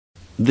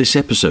This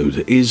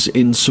episode is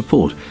in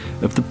support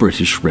of the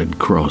British Red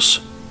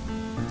Cross.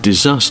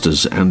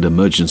 Disasters and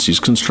emergencies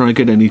can strike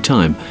at any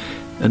time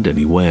and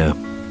anywhere.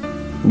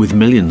 With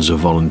millions of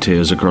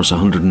volunteers across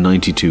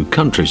 192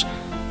 countries,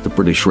 the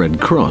British Red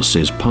Cross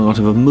is part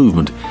of a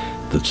movement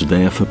that's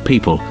there for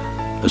people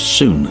as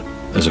soon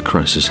as a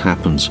crisis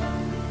happens.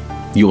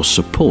 Your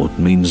support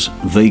means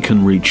they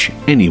can reach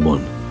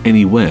anyone,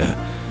 anywhere,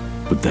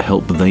 with the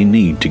help they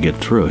need to get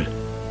through it.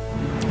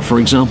 For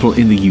example,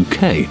 in the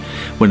UK,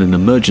 when an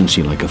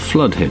emergency like a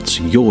flood hits,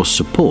 your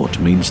support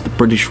means the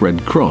British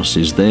Red Cross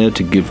is there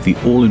to give the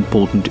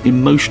all-important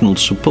emotional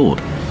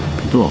support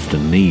people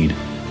often need.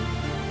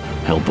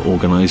 Help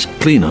organise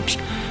cleanups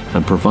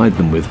and provide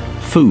them with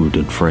food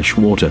and fresh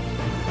water.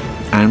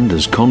 And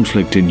as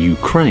conflict in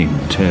Ukraine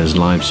tears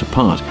lives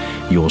apart,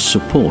 your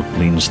support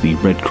means the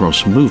Red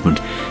Cross movement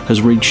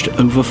has reached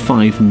over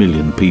 5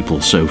 million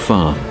people so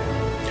far,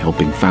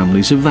 helping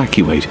families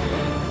evacuate,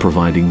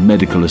 providing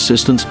medical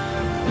assistance,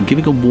 and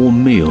giving a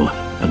warm meal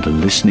and a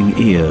listening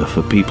ear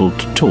for people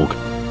to talk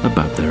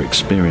about their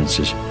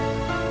experiences.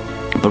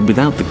 But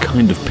without the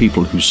kind of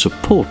people who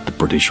support the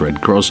British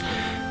Red Cross,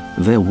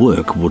 their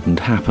work wouldn't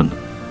happen.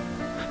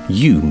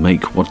 You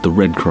make what the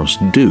Red Cross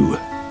do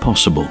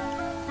possible.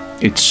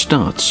 It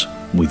starts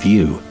with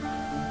you.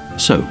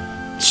 So,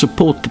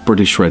 support the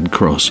British Red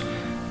Cross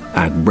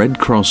at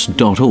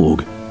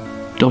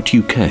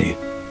redcross.org.uk.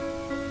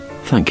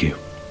 Thank you.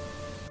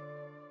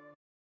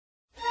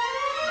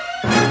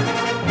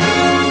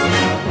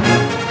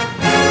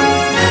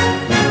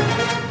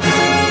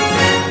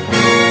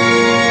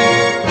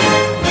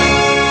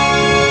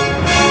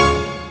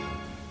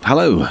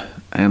 Hello,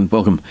 and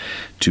welcome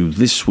to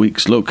this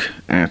week's look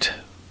at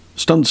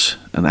stunts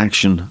and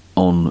action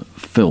on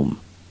film.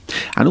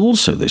 And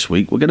also this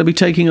week we're going to be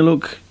taking a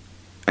look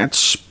at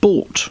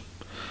sport,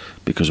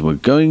 because we're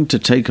going to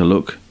take a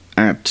look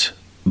at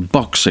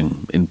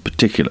boxing in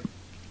particular.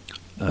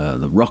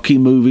 The Rocky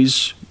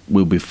movies,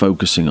 we'll be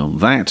focusing on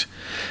that,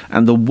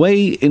 and the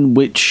way in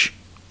which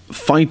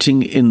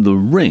fighting in the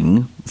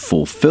ring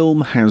for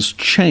film has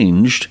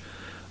changed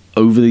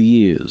over the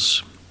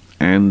years.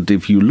 And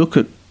if you look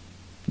at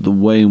the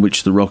way in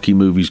which the Rocky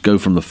movies go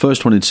from the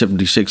first one in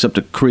 1976 up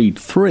to Creed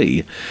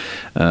 3,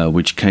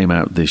 which came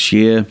out this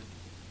year,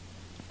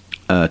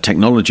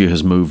 technology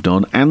has moved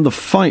on and the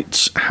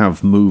fights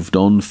have moved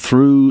on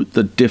through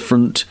the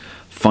different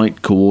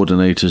fight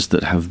coordinators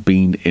that have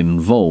been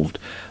involved.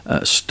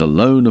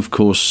 Stallone, of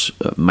course,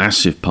 a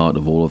massive part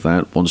of all of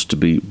that, wants to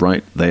be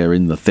right there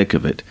in the thick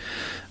of it,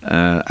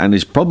 and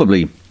is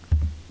probably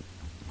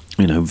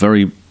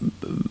very,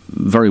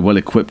 very well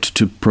equipped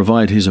to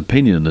provide his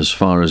opinion as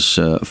far as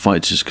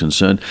fights is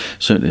concerned.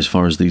 Certainly as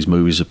far as these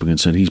movies are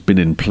concerned, he's been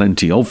in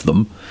plenty of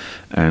them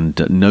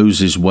and knows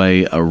his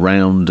way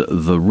around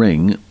the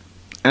ring.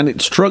 And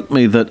it struck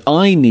me that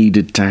I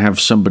needed to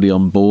have somebody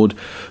on board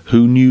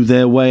who knew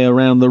their way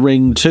around the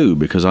ring too,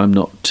 because I'm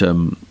not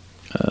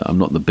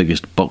the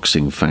biggest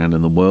boxing fan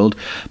in the world,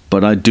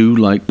 but I do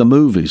like the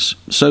movies.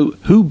 So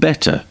who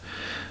better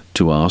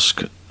to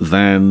ask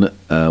than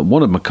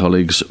one of my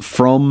colleagues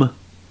from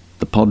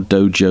the Pod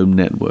Dojo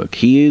Network.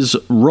 He is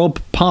Rob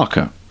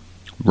Parker.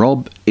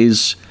 Rob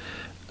is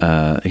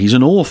he's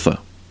an author.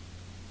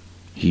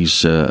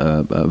 He's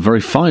a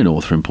very fine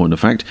author, in point of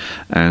fact,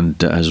 and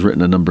has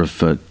written a number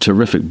of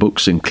terrific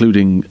books,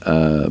 including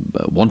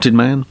Wanted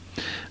Man,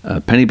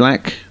 Penny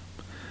Black,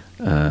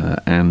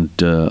 and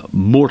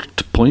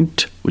Mort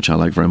Point, which I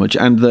like very much,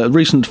 and the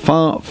recent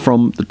Far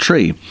From the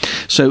Tree.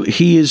 So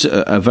he is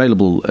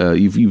available.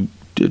 You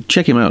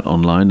check him out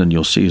online and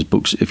you'll see his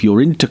books. If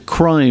you're into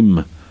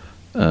crime,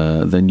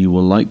 then you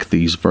will like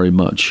these very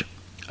much.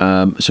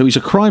 So he's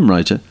a crime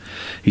writer.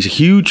 He's a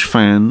huge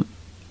fan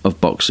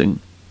of boxing,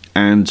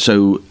 and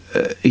so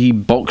he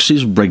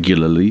boxes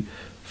regularly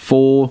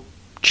for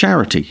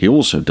charity. He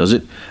also does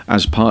it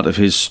as part of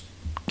his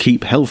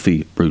keep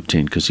healthy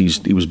routine, because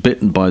he was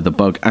bitten by the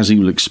bug, as he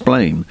will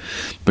explain,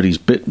 but he's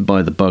bitten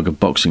by the bug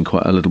of boxing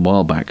quite a little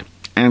while back,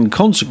 and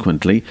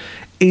consequently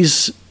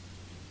is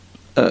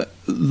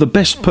the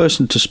best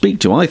person to speak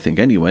to, I think,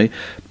 anyway,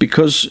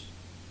 because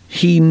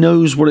he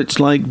knows what it's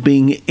like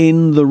being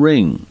in the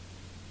ring.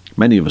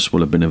 Many of us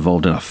will have been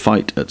involved in a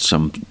fight at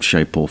some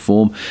shape or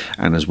form,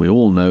 and as we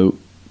all know,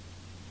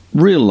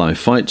 real-life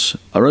fights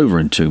are over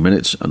in 2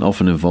 minutes and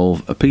often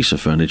involve a piece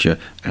of furniture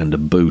and a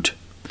boot.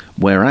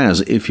 Whereas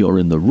if you're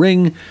in the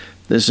ring,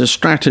 there's a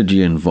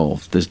strategy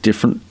involved. There's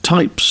different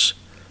types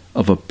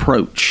of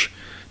approach.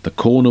 The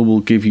corner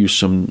will give you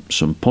some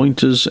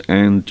pointers,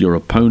 and your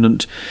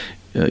opponent,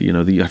 you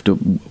have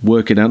to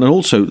work it out. And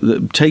also,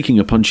 taking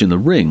a punch in the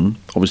ring,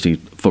 obviously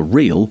for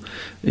real,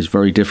 is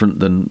very different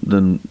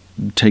than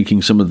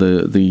taking some of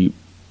the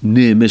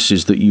near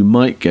misses that you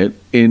might get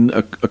in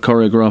a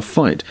choreographed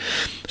fight.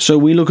 So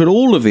we look at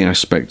all of the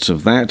aspects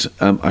of that.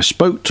 I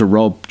spoke to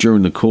Rob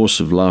during the course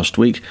of last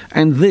week,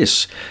 and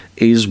this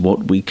is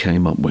what we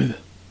came up with.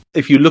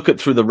 If you look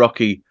at through the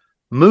Rocky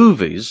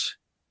movies,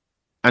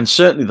 and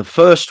certainly the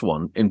first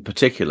one in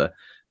particular,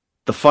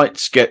 the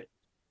fights get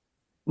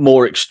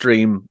more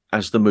extreme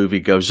as the movie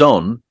goes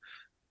on,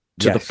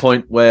 to the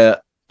point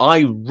where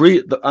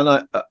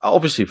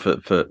obviously for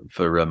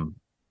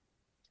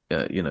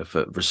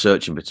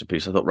researching bits and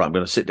pieces, I thought, right, I'm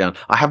going to sit down.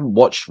 I haven't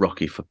watched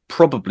Rocky for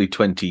probably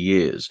 20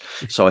 years.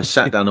 So I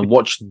sat down and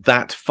watched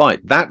that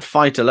fight. That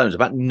fight alone is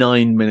about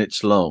 9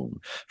 minutes long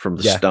from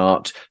the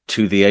start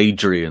to the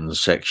Adrian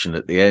section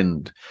at the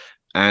end.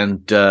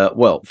 And,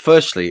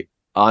 firstly,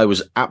 I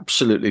was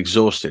absolutely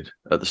exhausted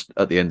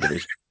at the end of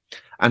it.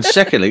 And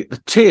secondly,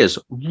 the tears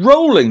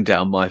rolling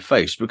down my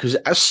face because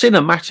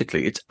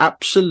cinematically, it's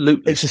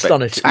absolutely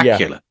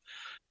spectacular.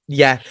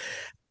 Yeah.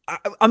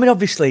 I mean,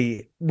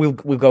 obviously, we'll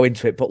go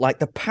into it, but like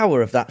the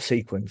power of that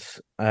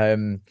sequence,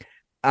 and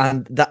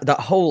that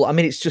whole, I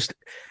mean,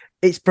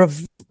 it's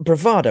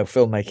bravado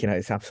filmmaking at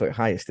its absolute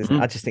highest, isn't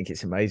it? I just think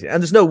it's amazing,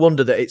 and there's no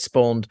wonder that it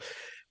spawned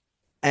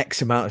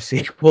X amount of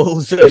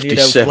sequels, and,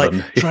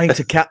 like trying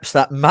to catch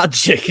that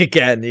magic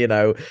again,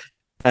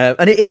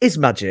 and it is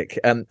magic,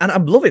 and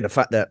I'm loving the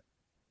fact that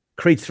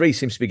Creed 3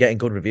 seems to be getting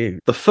good reviews.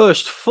 The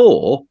first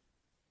four,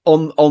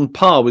 on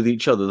par with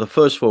each other, the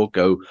first four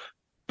go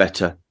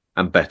better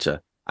and better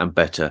and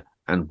better,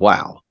 and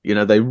wow,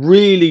 they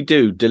really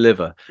do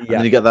deliver. And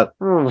then you get that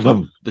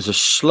there's a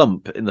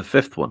slump in the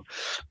fifth one,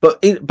 but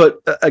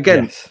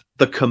again,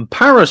 the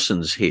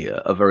comparisons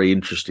here are very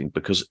interesting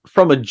because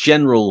from a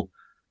general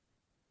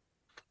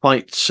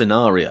fight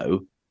scenario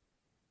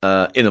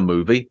in a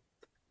movie,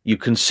 you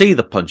can see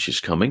the punches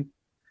coming,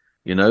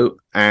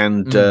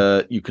 and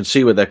you can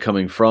see where they're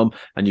coming from,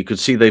 and you can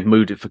see they've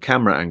moved it for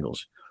camera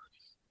angles.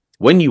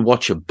 When you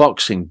watch a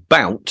boxing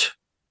bout,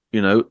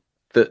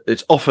 that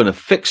it's often a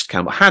fixed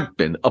camera, had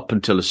been up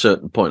until a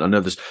certain point. I know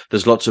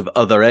there's lots of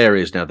other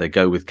areas now they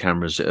go with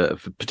cameras,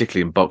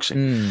 particularly in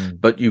boxing,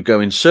 but you go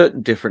in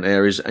certain different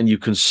areas and you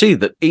can see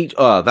that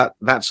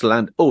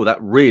that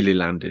really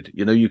landed.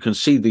 You can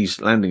see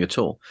these landing at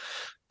all.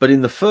 But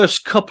in the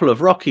first couple of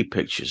Rocky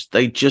pictures,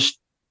 they just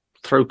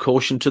throw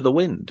caution to the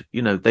wind.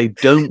 They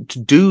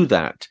don't do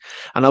that.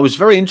 And I was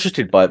very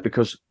interested by it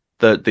because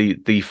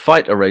the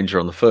fight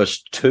arranger on the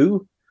first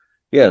two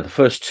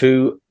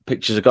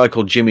pictures, a guy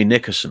called Jimmy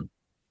Nickerson,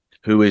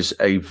 who is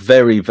a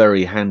very,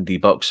 very handy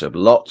boxer,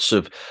 lots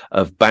of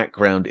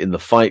background in the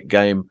fight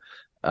game,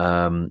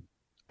 and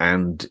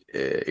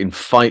in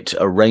fight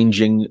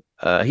arranging.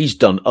 He's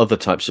done other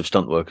types of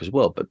stunt work as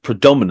well, but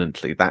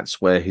predominantly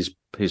that's where his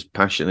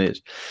passion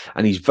is,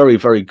 and he's very,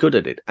 very good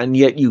at it. And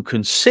yet you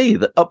can see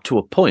that up to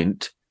a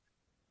point,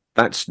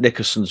 that's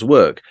Nickerson's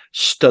work.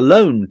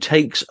 Stallone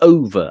takes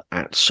over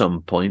at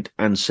some point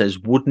and says,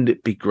 wouldn't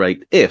it be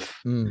great if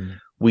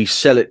we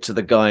sell it to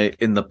the guy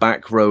in the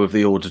back row of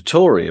the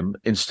auditorium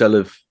instead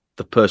of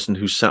the person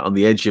who sat on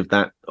the edge of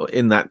that,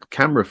 in that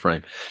camera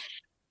frame?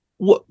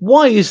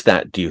 Why is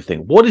that, do you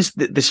think? What is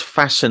this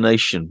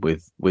fascination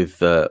with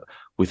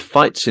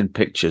fights in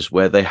pictures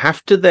where they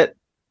have to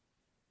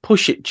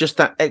push it just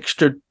that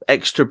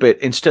extra bit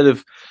instead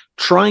of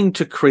trying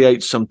to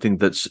create something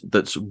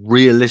that's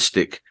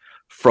realistic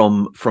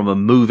from a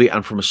movie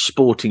and from a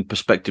sporting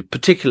perspective,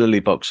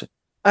 particularly boxing?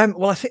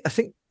 Well, I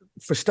think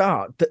for a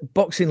start, that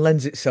boxing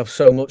lends itself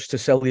so much to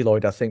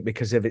celluloid, I think,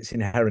 because of its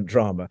inherent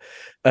drama.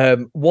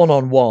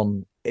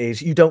 One-on-one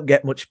is, you don't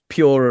get much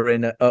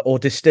purer or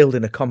distilled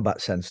in a combat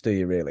sense, do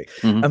you really?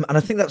 And I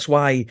think that's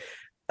why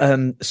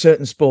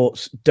certain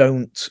sports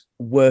don't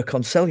work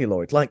on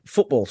celluloid, like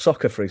football,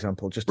 soccer, for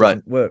example, just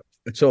doesn't work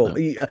at all. No.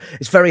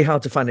 It's very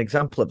hard to find an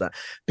example of that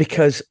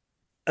because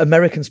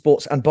American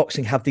sports and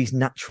boxing have these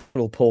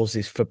natural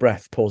pauses for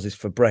breath, pauses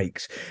for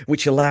breaks,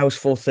 which allows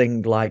for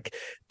things like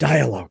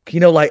dialogue.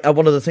 Like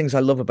one of the things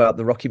I love about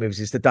the Rocky movies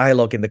is the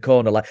dialogue in the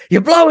corner, like,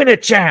 "You're blowing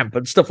it, champ,"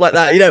 and stuff like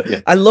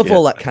that. I love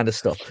all that kind of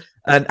stuff.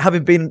 And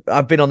I've been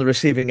on the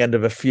receiving end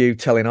of a few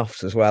telling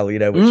offs as well,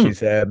 which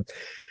is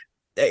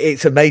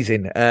it's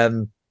amazing.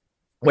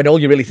 When all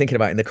you're really thinking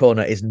about in the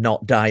corner is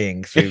not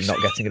dying through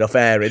not getting enough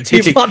air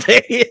into your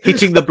body.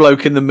 Hitting the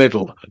bloke in the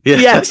middle.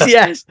 Yes.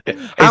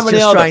 How many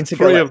are there?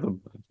 Three of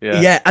them.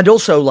 Yeah. And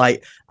also,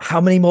 like,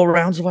 how many more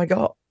rounds have I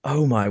got?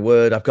 Oh, my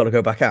word, I've got to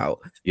go back out.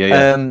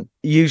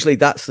 Usually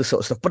that's the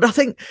sort of stuff. But I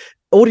think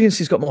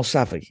audiences got more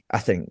savvy, I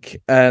think.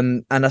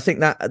 And I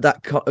think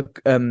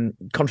that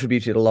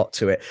contributed a lot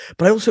to it.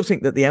 But I also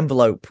think that the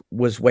envelope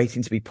was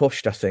waiting to be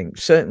pushed, I think,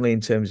 certainly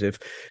in terms of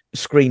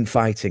screen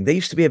fighting. There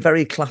used to be a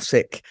very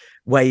classic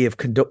way of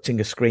conducting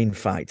a screen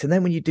fight. And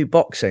then when you do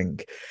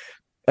boxing,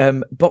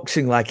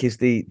 like is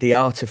the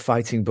art of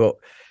fighting. But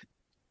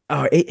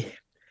I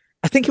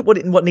think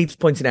what needs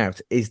pointing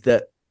out is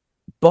that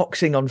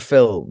boxing on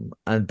film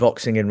and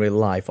boxing in real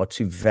life are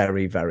two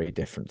very, very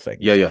different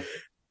things.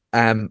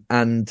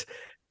 And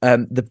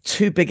the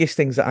two biggest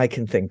things that I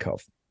can think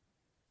of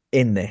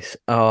in this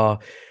are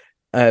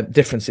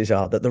differences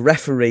are that the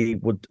referee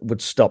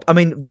would stop. I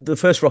mean, the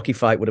first Rocky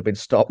fight would have been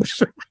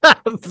stopped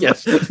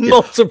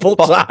multiple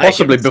times,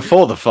 possibly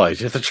before the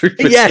fight. If the truth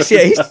is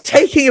he's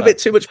taking a bit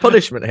too much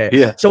punishment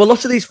here. So a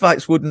lot of these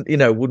fights wouldn't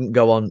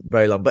go on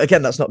very long. But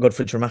again, that's not good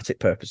for dramatic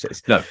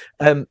purposes. No.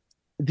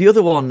 The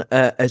other one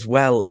as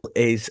well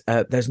is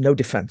there's no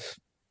defense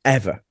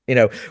ever You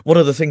know, one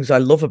of the things I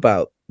love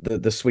about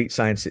the sweet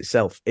science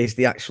itself is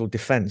the actual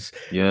defense.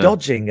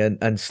 Dodging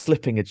and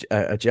slipping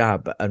a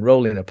jab and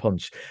rolling a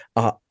punch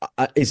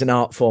is an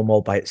art form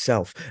all by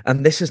itself.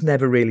 And this has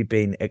never really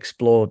been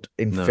explored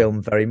in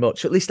film very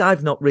much. At least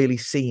I've not really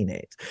seen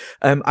it.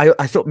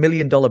 I thought $1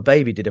 Million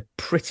Baby did a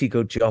pretty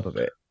good job of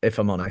it, if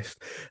I'm honest.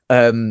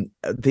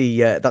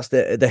 That's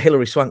the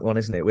Hilary Swank one,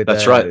 isn't it?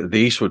 That's right, the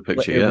Eastwood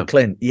picture, with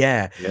Clint.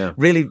 Yeah.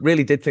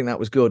 Really did think that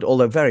was good,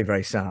 although very,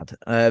 very sad.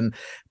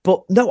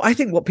 But no, I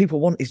think what people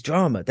want is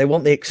drama. They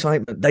want the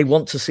excitement. They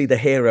want to see the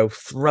hero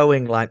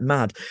throwing like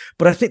mad.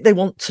 But I think they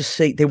want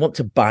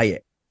to buy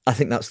it. I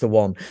think that's the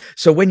one.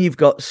 So when you've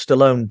got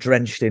Stallone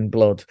drenched in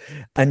blood,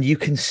 and you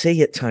can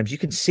see at times, you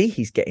can see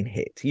he's getting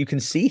hit. You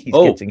can see he's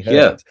getting hurt.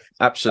 Yeah,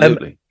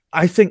 absolutely.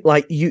 I think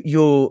like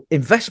your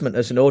investment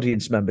as an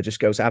audience member just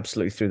goes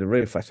absolutely through the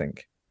roof, I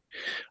think.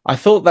 I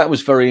thought that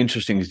was very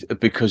interesting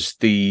because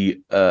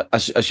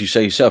as you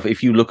say yourself,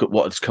 if you look at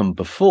what has come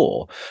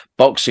before,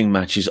 boxing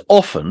matches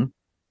often,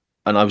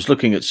 and I was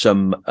looking at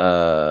some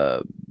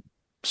 40s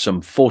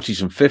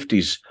and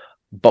 50s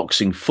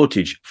boxing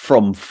footage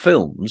from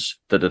films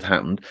that had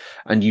happened,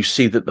 and you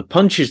see that the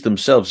punches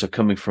themselves are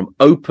coming from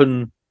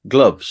open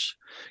gloves.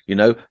 You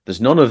know,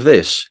 there's none of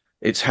this.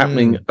 It's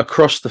happening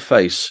across the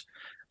face,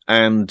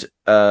 and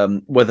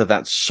whether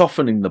that's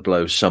softening the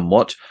blow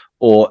somewhat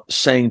or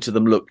saying to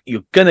them, look,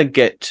 you're going to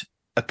get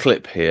a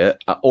clip here,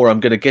 or I'm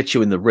going to get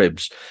you in the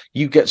ribs.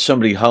 You get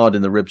somebody hard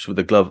in the ribs with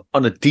a glove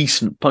on a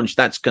decent punch,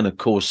 that's going to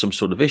cause some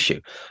sort of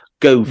issue.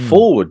 Go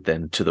forward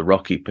then to the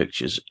Rocky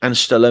pictures, and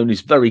Stallone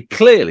is very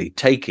clearly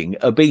taking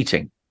a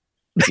beating.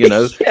 You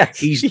know,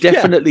 he's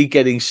definitely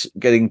getting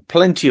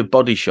plenty of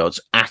body shots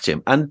at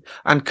him. And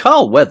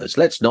Carl Weathers,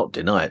 let's not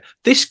deny it,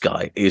 this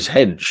guy is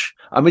hench.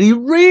 I mean, he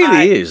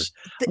really is.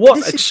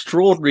 What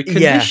extraordinary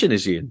condition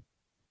is he in?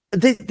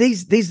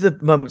 These are the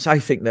moments I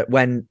think that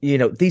when, you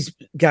know, these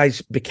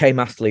guys became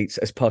athletes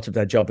as part of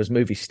their job as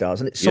movie stars,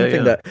 and it's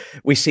something that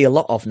we see a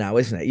lot of now,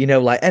 isn't it? You know,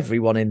 like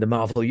everyone in the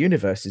Marvel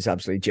universe is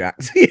absolutely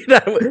jacked. You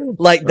know,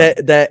 like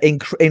they're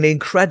in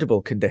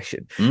incredible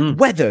condition.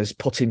 Weathers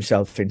put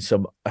himself in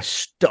some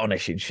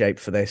astonishing shape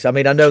for this. I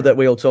mean, I know that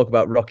we all talk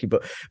about Rocky,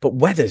 but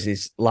Weathers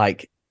is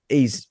like,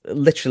 he's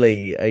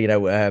literally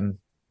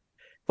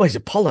well, he's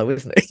Apollo,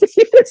 isn't he?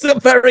 It's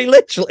very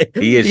literally.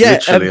 He is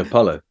literally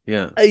Apollo.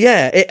 Yeah.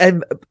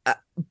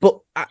 But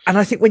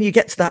I think when you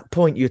get to that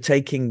point, you're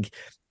taking,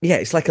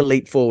 it's like a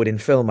leap forward in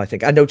film, I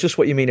think. I know just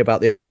what you mean about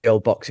the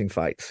old boxing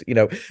fights, you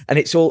know, and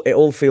it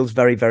all feels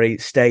very, very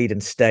staid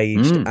and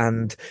staged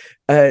and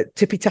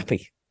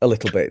tippy-tappy a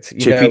little bit.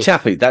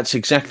 Tippy-tappy, that's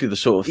exactly the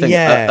sort of thing.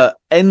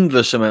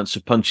 Endless amounts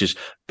of punches,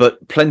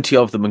 but plenty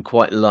of them and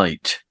quite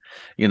light.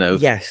 You know,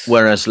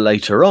 whereas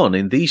later on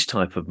in these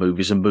type of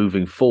movies and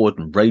moving forward,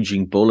 and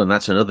Raging Bull, and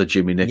that's another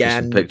Jimmy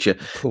Nicholson picture,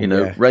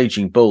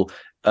 Raging Bull,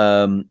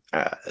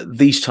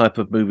 these type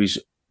of movies,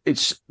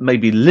 it's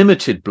maybe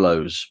limited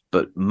blows,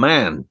 but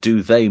man,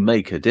 do they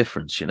make a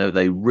difference. You know,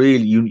 they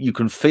really, you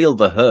can feel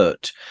the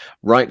hurt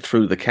right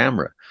through the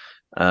camera,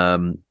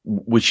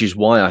 which is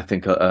why I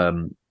think, you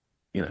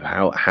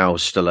know, how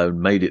Stallone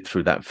made it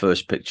through that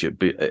first picture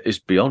is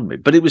beyond me.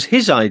 But it was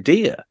his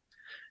idea.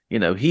 You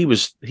know, he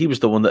was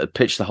the one that had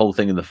pitched the whole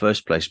thing in the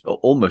first place, but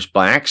almost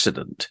by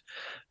accident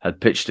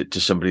had pitched it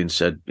to somebody and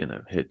said, you know,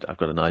 I've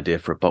got an idea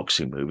for a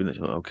boxing movie. And they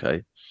said,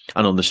 okay.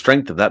 And on the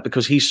strength of that,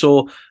 because he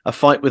saw a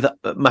fight with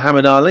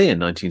Muhammad Ali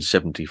in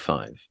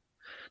 1975,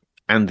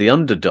 and the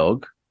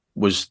underdog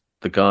was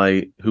the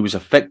guy who was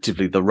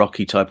effectively the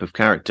Rocky type of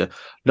character,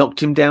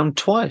 knocked him down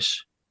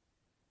twice.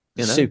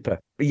 You know? Super.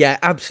 Yeah,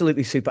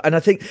 absolutely super. And I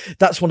think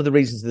that's one of the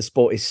reasons the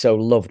sport is so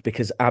loved,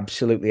 because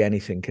absolutely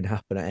anything can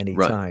happen at any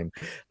time.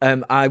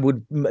 I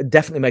would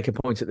definitely make a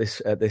point at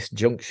this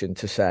junction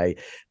to say,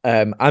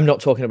 I'm not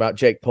talking about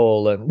Jake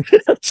Paul and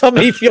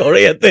Tommy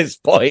Fury at this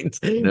point.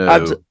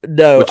 No,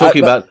 we're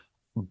talking about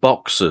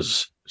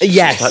boxers.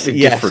 Slightly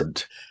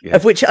different. Yeah.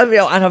 Of which, I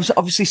mean, and I'm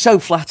obviously so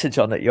flattered,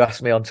 John, that you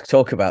asked me on to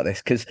talk about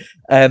this, because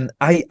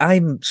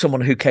I'm someone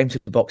who came to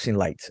boxing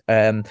late.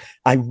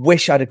 I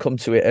wish I'd have come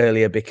to it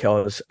earlier,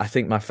 because I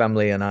think my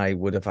family and I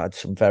would have had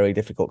some very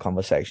difficult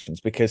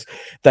conversations, because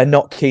they're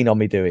not keen on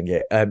me doing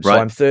it.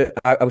 So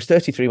I was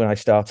 33 when I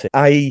started.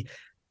 I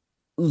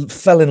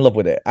fell in love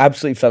with it.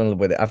 Absolutely fell in love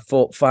with it. I've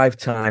fought 5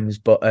 times,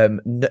 but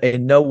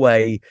in no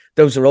way,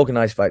 those are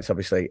organized fights,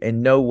 obviously.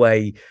 In no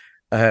way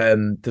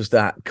does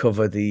that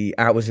cover the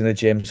hours in the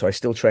gym. So I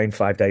still train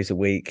 5 days a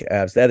week.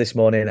 I was there this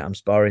morning. I'm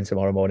sparring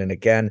tomorrow morning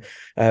again.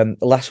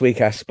 Last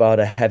week I sparred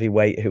a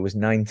heavyweight who was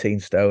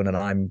 19 stone and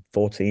I'm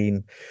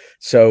 14.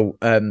 So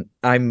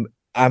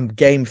I'm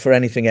game for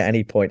anything at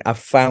any point. I've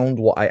found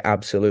what I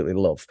absolutely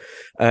love.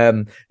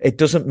 It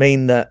doesn't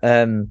mean that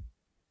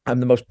I'm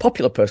the most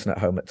popular person at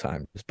home at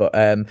times, but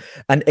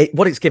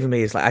what it's given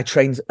me is, like, I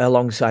train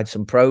alongside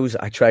some pros,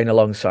 I train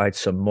alongside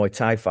some Muay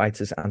Thai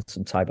fighters and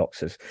some Thai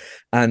boxers,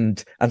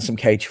 and some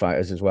cage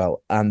fighters as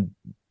well. And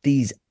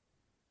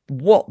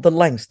what the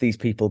lengths these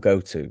people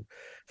go to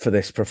for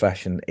this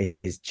profession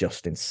is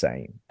just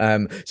insane.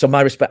 So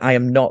my respect, I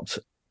am not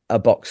a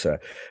boxer,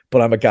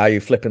 but I'm a guy who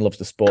flipping loves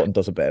the sport and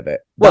does a bit of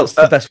it. That's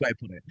the best way to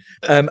put it.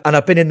 And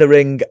I've been in the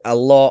ring a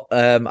lot.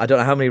 I don't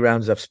know how many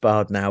rounds I've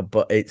sparred now,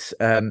 but it's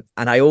and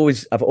I've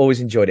always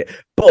enjoyed it.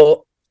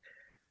 But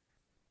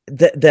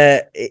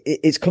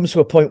it's come to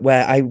a point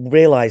where I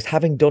realized,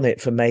 having done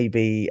it for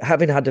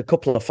having had a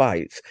couple of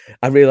fights,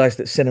 I realized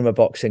that cinema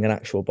boxing and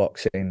actual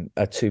boxing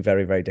are two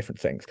very, very different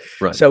things.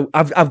 Right. So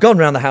I've gone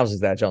around the houses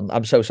there, John.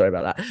 I'm so sorry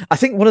about that. I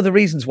think one of the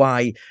reasons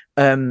why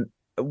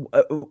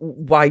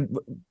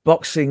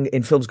boxing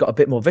in films got a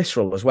bit more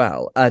visceral as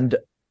well, and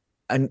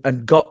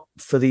got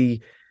for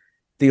the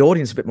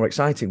audience a bit more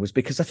exciting, was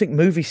because I think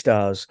movie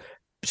stars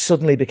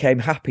suddenly became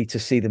happy to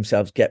see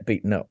themselves get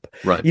beaten up.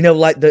 Right.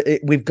 Like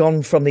we've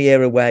gone from the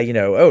era where,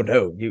 oh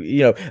no,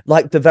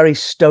 like the very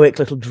stoic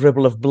little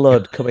dribble of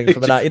blood coming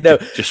from an eye,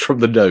 just from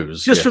the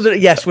nose.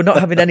 Yes, we're not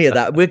having any of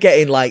that. We're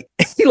getting like,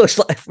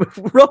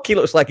 Rocky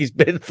looks like he's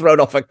been thrown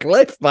off a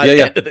cliff by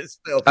the end of this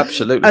film.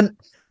 Absolutely. And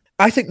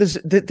I think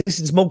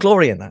there's more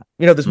glory in that.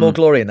 There's more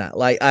glory in that.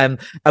 Like, I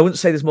wouldn't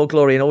say there's more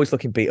glory in always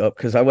looking beat up,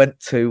 because I went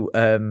to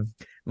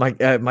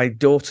my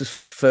daughter's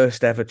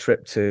first ever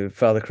trip to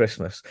Father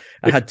Christmas.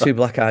 I had 2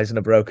 black eyes and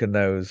a broken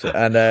nose.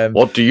 And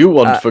what do you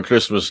want for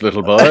Christmas,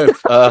 little boy?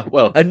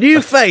 Well, a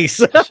new face.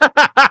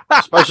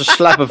 I suppose a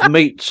slab of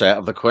meat's out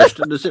of the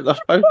question, is it? I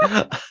suppose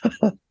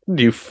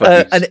new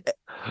face.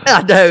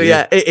 I know,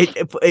 yeah.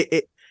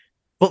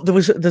 But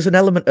there's an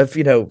element of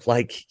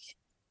like,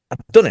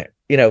 I've done it.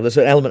 There's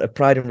an element of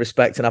pride and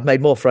respect, and I've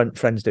made more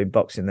friends doing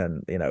boxing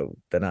than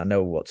I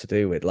know what to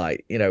do with.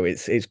 Like,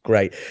 it's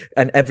great.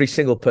 And every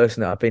single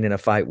person that I've been in a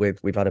fight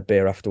with, we've had a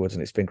beer afterwards,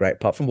 and it's been great.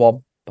 Apart from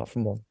one.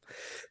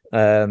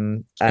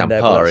 And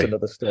that's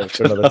another story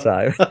for another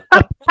time.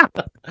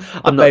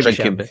 I'm not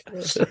drinking beer.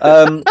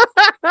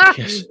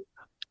 Yes.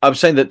 I'm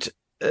saying that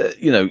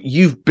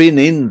you've been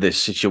in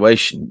this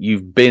situation.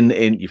 You've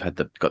had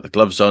got the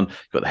gloves on,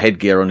 you've got the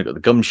headgear on, you've got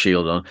the gum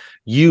shield on.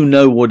 You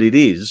know what it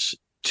is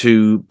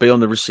to be on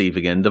the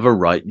receiving end of a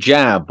right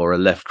jab or a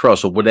left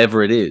cross or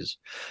whatever it is.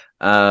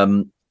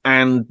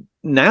 And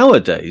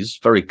nowadays,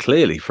 very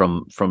clearly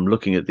from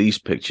looking at these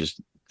pictures,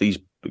 these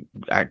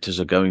actors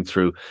are going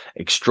through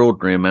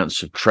extraordinary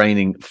amounts of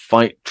training,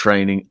 fight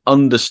training,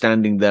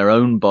 understanding their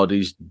own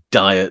bodies,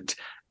 diet,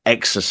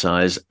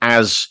 exercise,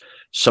 as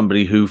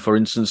somebody who, for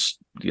instance,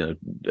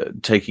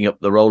 taking up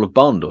the role of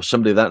Bond or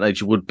somebody of that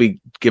nature would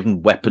be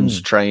given weapons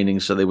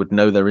training so they would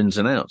know their ins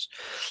and outs.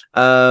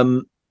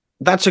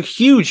 That's a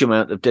huge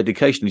amount of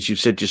dedication, as you've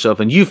said yourself,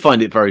 and you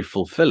find it very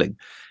fulfilling.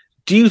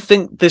 Do you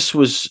think this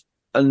was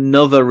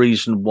another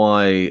reason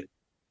why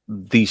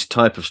these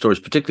type of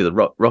stories, particularly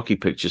the Rocky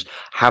pictures,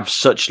 have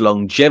such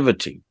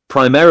longevity?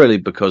 Primarily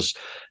because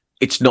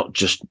it's not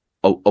just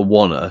a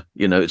one-er,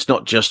 it's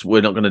not just,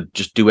 we're not going to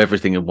just do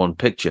everything in one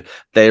picture.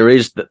 There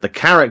is that the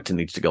character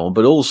needs to go on,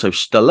 but also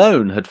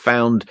Stallone had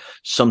found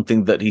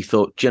something that he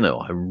thought,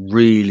 I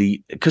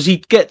really, because he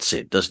gets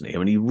it, doesn't he? I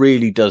mean, he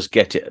really does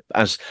get it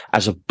as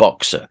a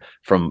boxer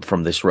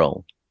from this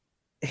role.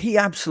 He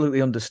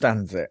absolutely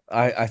understands it,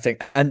 I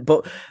think,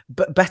 but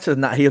better than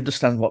that, he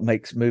understands what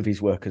makes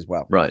movies work as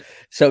well. Right.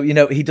 So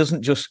he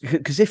doesn't just,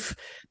 because if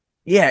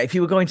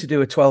you were going to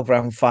do a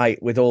 12-round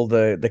fight with all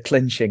the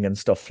clinching and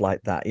stuff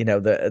like that,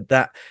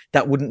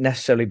 that wouldn't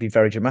necessarily be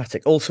very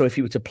dramatic. Also, if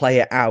you were to play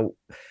it out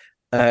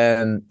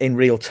in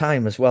real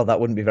time as well, that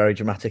wouldn't be very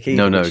dramatic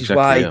either. No, which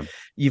exactly, is why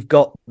you've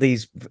got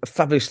these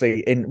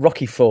fabulously in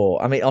Rocky IV.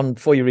 I mean,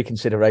 For Your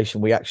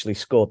Reconsideration, we actually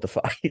scored the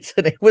fight,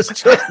 and it was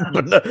just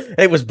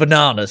it was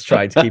bananas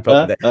trying to keep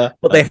up with it.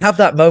 But they have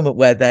that moment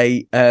where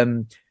they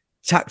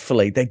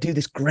tactfully they do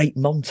this great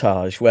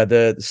montage where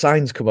the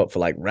signs come up for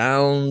like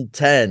round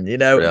 10,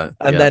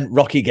 then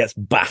Rocky gets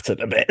battered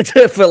a bit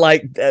for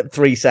like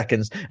 3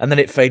 seconds, and then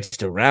it fades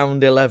to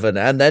round 11,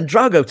 and then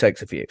Drago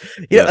takes a few,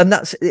 and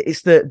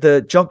it's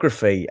the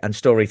geography and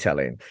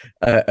storytelling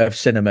of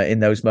cinema in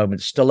those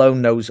moments Stallone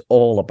knows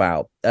all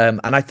about,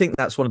 and I think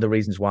that's one of the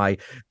reasons why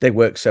they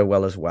work so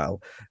well as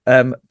well.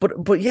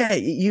 But yeah,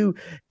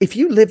 if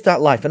you live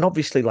that life, and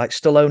obviously like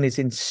Stallone is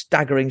in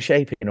staggering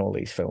shape in all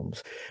these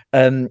films,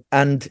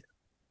 and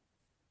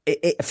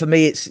for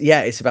me,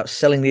 it's about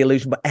selling the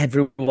illusion, but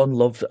everyone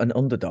loves an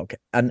underdog.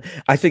 And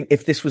I think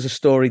if this was a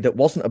story that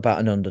wasn't about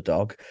an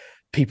underdog,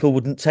 people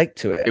wouldn't take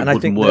to it. And I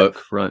think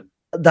right.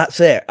 That's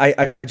it.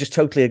 I just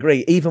totally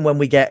agree. Even when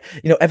we get,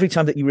 every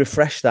time that you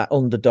refresh that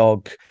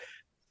underdog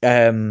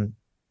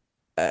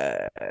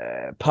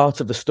part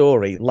of the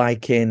story,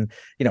 like in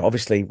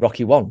obviously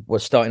Rocky 1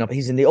 was starting up,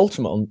 he's in the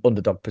ultimate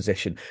underdog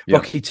position.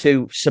 Rocky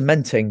 2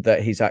 cementing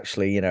that he's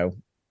actually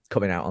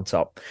coming out on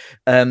top.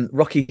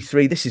 Rocky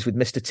 3, this is with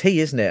Mr.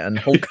 T, isn't it? And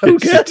Hulk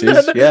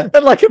Hogan.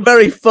 And like a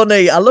very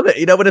funny, I love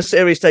it, when a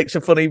series takes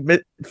a funny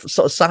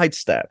sort of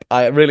sidestep.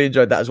 I really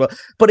enjoyed that as well.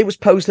 But it was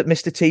posed that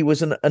Mr. T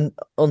was an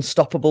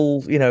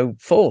unstoppable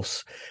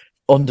force.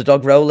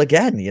 Underdog role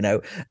again,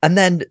 and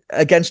then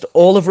against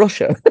all of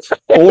Russia.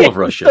 All of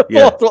Russia,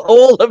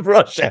 all of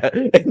Russia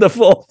in the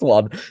fourth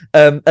one,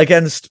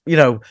 against,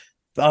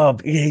 Oh,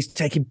 he's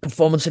taking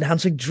performance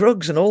enhancing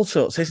drugs and all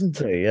sorts, isn't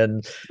he?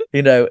 And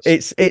you know,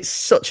 it's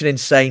such an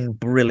insane,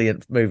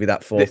 brilliant movie,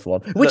 that fourth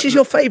one. Which is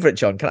your favourite,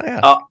 John? Can I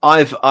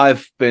ask?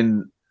 I've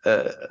been.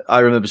 I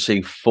remember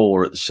seeing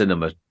 4 at the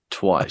cinema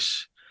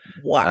twice.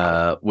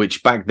 Wow.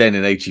 Which back then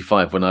in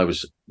 '85, when I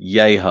was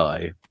yay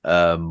high,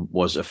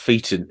 was a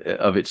feat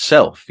of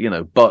itself, you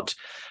know. But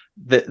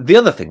the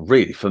other thing,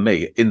 really, for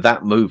me in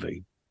that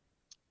movie,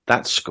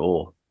 that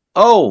score.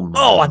 Oh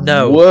my I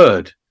know.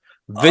 word!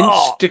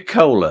 Vince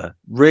DiCola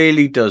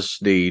really does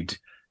need,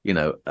 you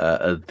know,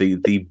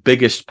 the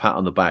biggest pat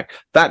on the back.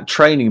 That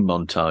training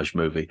montage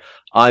movie,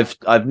 I've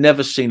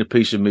never seen a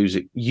piece of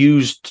music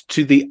used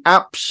to the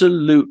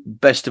absolute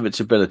best of its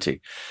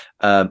ability.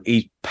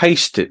 He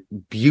paced it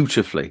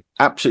beautifully,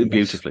 absolutely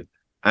beautifully,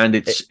 and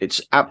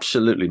it's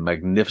absolutely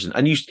magnificent.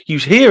 And you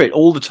hear it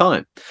all the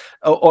time.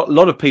 A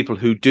lot of people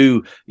who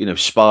do, you know,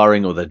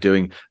 sparring, or they're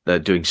doing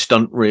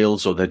stunt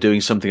reels, or they're doing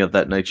something of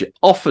that nature.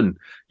 Often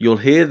you'll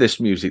hear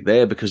this music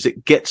there because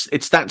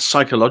it's that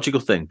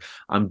psychological thing.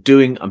 I'm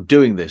doing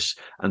this,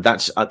 and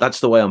that's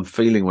the way I'm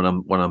feeling when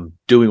I'm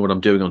doing what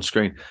I'm doing on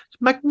screen.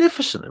 It's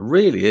magnificent. It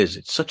really is.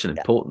 It's such an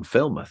important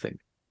film, I think.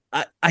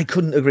 I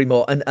couldn't agree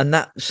more. And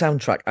that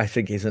soundtrack, I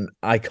think, is an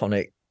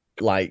iconic,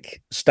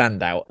 like,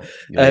 standout.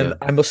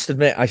 I must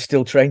admit, I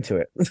still train to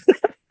it.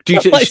 Do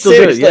you like, still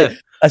do it? Yeah.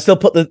 I still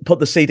put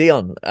the CD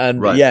on,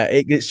 and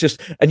it's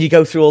just, and you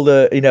go through all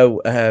the, you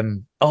know,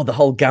 the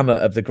whole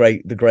gamut of the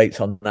greats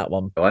on that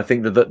one. I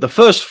think that the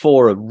first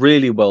 4 are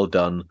really well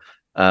done.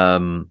 I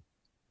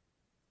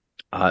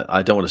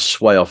don't want to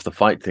sway off the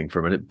fight thing for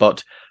a minute,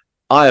 but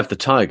Eye of the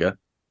Tiger,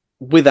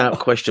 without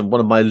question, one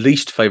of my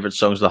least favorite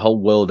songs in the whole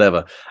world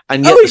ever.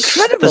 And yet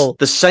incredible.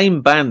 The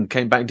same band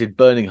came back and did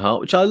Burning Heart,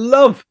 which I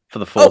love, for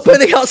the 4th.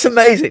 Burning Heart's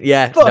amazing.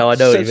 Yeah, no, I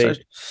know what you mean.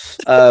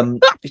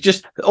 It's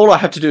just, all I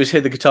have to do is hear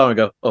the guitar and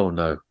go, oh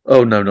no,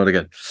 not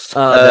again.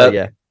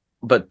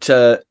 But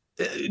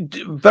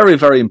very,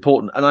 very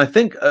important. And I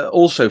think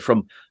also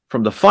from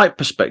the fight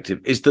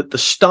perspective is that the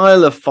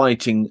style of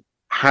fighting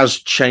has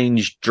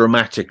changed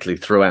dramatically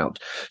throughout.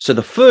 So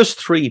the first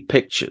 3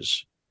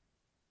 pictures,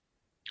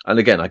 and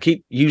again, I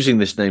keep using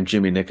this name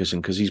Jimmy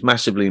Nickerson because he's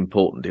massively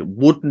important. It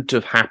wouldn't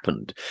have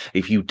happened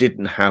if you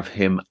didn't have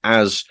him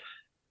as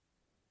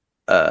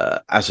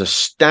a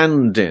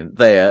stand-in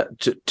there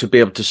to be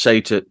able to say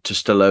to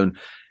Stallone,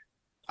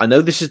 I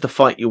know this is the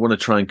fight you want to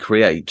try and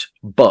create,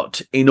 but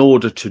in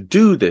order to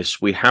do this,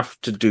 we have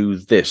to do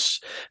this.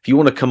 If you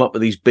want to come up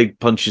with these big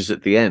punches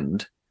at the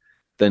end,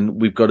 then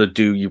you've got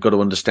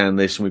to understand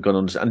this, and we've got to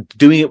understand, and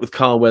doing it with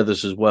Carl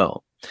Weathers as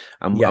well.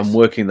 I'm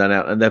working that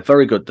out, and they're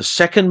very good. The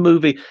second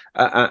movie,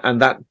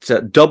 and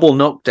that double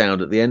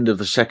knockdown at the end of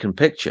the second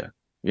picture,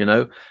 you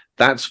know,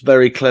 that's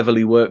very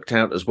cleverly worked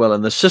out as well.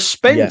 And the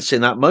suspense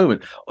in that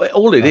moment,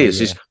 all it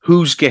is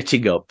who's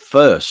getting up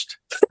first,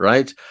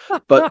 right?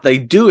 But they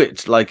do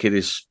it like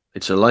it's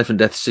a life and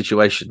death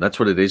situation. That's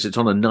what it is. It's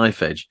on a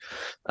knife edge,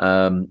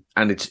 and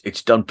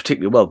it's done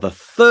particularly well. The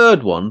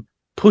third one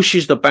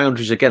pushes the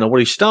boundaries again, and what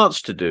he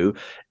starts to do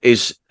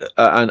is,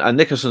 and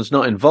Nickerson's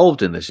not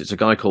involved in this, it's a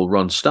guy called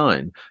Ron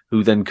Stein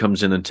who then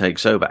comes in and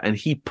takes over, and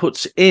he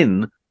puts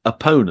in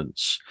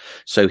opponents.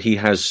 So he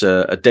has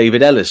a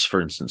David Ellis,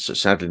 for instance,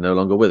 sadly no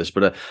longer with us,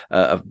 but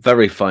a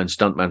very fine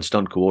stunt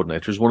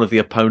coordinator, is one of the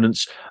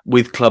opponents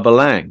with Clubber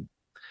Lang.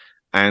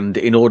 And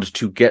in order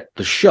to get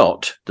the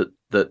shot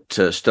that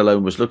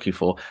Stallone was looking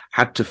for,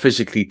 had to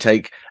physically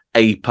take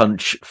a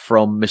punch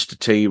from Mr.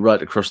 T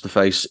right across the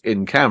face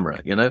in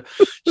camera, you know.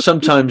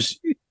 Sometimes,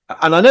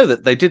 and I know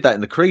that they did that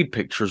in the Creed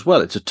picture as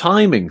well. It's a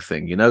timing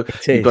thing, you know.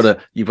 You've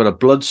got a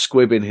blood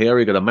squib in here,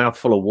 you've got a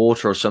mouthful of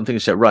water or something. You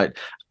say, right,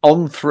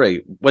 on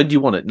 3, when do you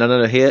want it?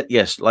 No, here,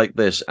 yes, like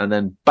this, and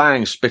then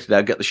bang, spit it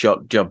out, get the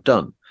shot, job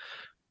done.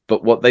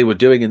 But what they were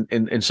doing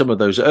in some of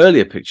those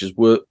earlier pictures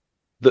were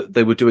that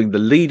they were doing the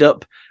lead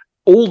up,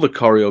 all the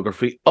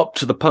choreography up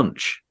to the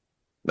punch.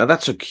 Now,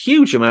 that's a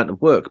huge amount of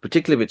work,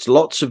 particularly if it's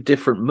lots of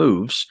different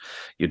moves.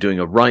 You're doing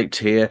a right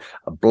here,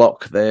 a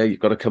block there.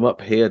 You've got to come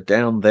up here,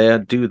 down there,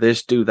 do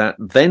this, do that,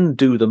 then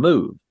do the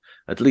move.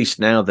 At least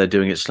now they're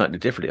doing it slightly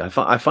differently.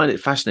 I find it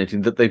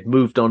fascinating that they've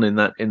moved on in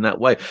that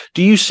way.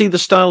 Do you see the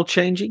style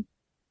changing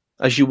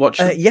as you watch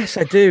them? Yes,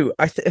 I do.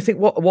 I think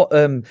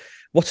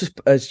what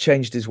has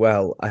changed as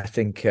well, I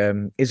think,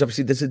 is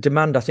obviously there's a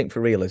demand, I think,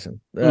 for realism.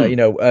 You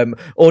know,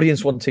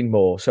 audience wanting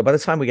more. So by the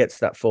time we get to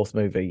that 4th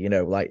movie, you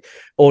know, like,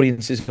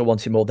 audiences are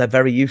wanting more. They're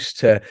very used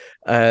to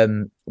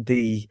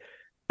the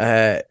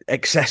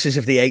excesses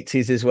of the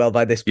 80s as well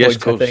by this point, yes,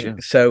 of course, I think. Yeah.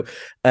 So,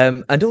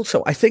 and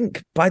also, I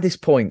think by this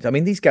point, I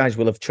mean, these guys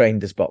will have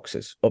trained as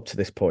boxers up to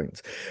this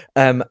point,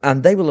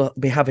 and they will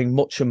be having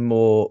much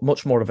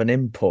more of an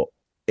input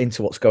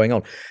into what's going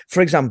on.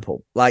 For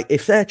example, like,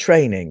 if they're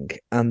training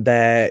and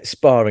they're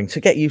sparring to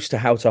get used to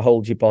how to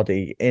hold your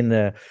body in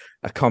a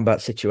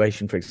combat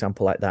situation, for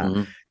example, like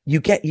that,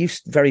 you get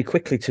used very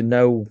quickly to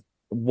know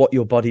what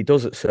your body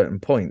does at certain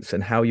points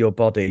and how your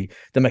body,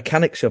 the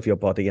mechanics of your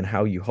body and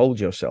how you hold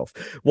yourself,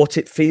 what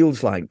it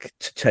feels like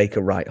to take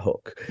a right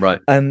hook,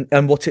 right, and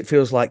what it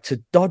feels like to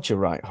dodge a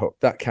right hook,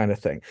 that kind of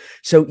thing.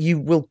 So you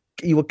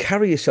will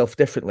carry yourself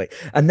differently.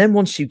 And then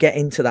once you get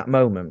into that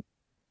moment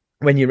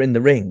when you're in the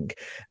ring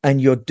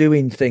and you're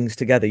doing things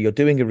together, you're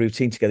doing a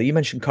routine together. You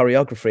mentioned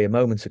choreography a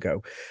moment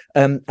ago.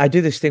 I do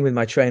this thing with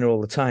my trainer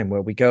all the time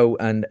where we go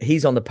and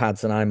he's on the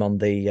pads and I'm on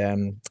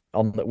the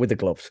with the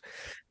gloves.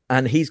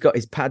 And he's got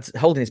his pads,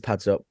 holding his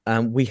pads up,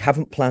 and we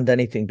haven't planned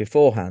anything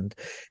beforehand.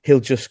 He'll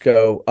just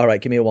go, all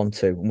right, give me a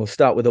 1-2. And we'll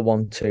start with a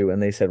 1-2.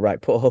 And they said,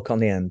 right, put a hook on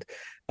the end.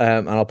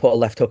 And I'll put a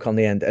left hook on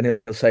the end. And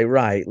he'll say,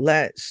 right,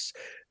 let's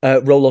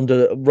roll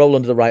under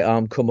the right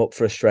arm, come up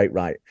for a straight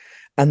right.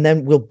 And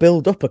then we'll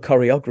build up a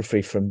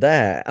choreography from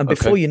there. And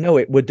before you know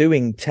it, we're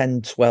doing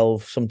 10,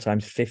 12,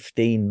 sometimes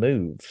 15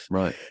 moves.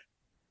 Right.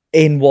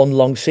 In one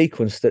long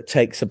sequence that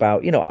takes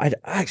about,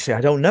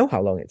 I don't know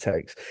how long it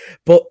takes.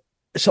 But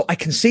so I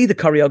can see the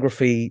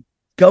choreography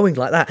going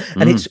like that.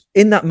 And it's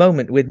in that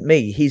moment with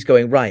me, he's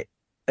going, right,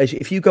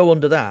 if you go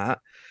under that,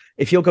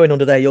 if you're going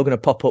under there, you're going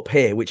to pop up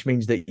here, which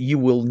means that you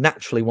will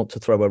naturally want to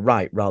throw a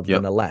right rather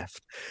than a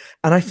left.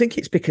 And I think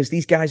it's because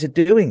these guys are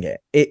doing it.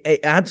 It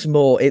adds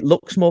more, it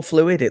looks more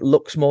fluid, it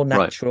looks more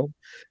natural.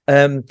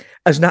 Right.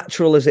 As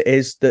natural as it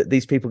is that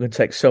these people can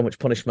take so much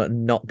punishment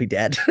and not be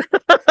dead.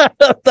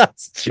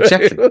 That's true.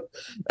 Exactly.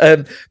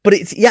 But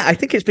I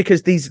think it's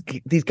because these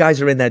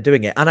guys are in there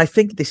doing it. And I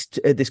think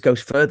this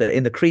goes further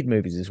in the Creed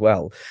movies as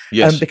well.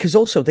 Yes. Because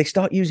also they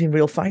start using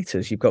real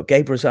fighters. You've got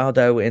Gabe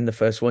Rosado in the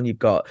first one. You've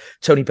got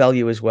Tony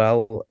Bellew as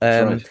well.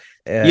 Right.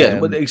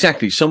 Well,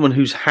 exactly. Someone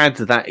who's had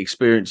that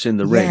experience in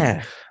the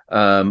ring.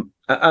 And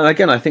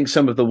again, I think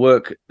some of the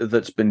work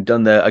that's been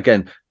done there,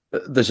 again,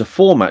 there's a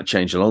format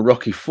change along.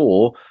 Rocky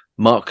IV,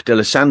 Mark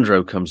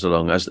D'Alessandro comes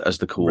along as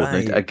the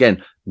coordinator. Right.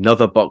 Again,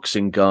 another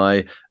boxing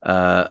guy,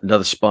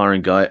 another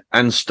sparring guy,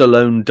 and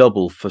Stallone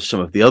double for some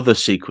of the other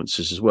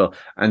sequences as well,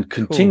 and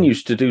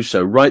continues to do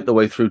so right the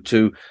way through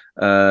to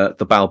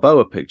the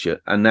Balboa picture.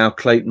 And now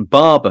Clayton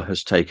Barber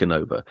has taken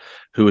over,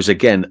 who is,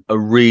 again, a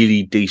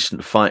really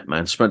decent fight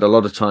man, spent a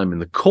lot of time in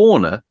the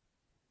corner,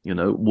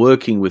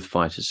 working with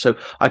fighters. So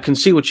I can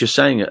see what you're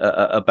saying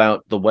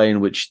about the way in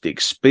which the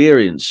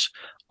experience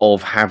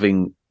of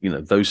having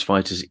those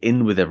fighters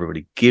in with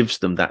everybody gives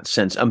them that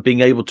sense, and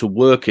being able to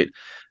work it,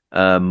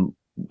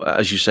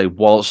 as you say,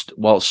 whilst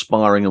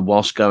sparring and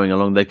whilst going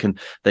along, they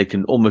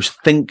can almost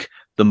think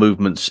the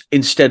movements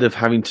instead of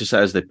having to say,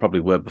 as they probably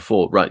were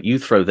before, right, you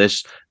throw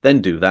this,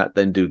 then do that,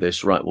 then do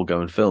this, right, we'll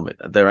go and film it.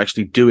 They're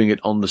actually doing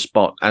it on the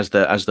spot as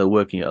they're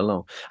working it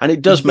along, and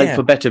it does make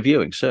for better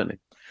viewing, certainly.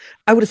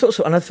 I would have thought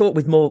so. And I thought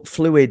with more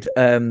fluid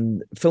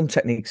film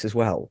techniques as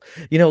well.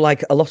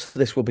 Like a lot of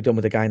this will be done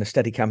with a guy in a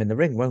steady cam in the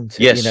ring, won't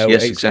it? Yes,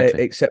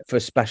 exactly. Except for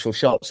special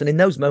shots. And in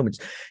those moments,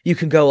 you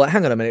can go like,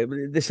 hang on a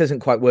minute, this isn't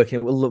quite working.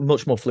 It will look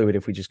much more fluid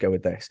if we just go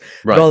with this.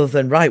 Right. Rather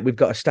than, we've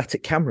got a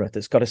static camera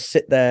that's got to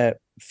sit there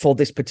for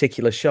this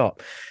particular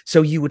shot.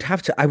 So you would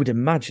have to, I would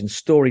imagine,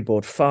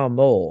 storyboard far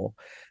more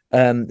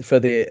for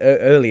the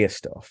earlier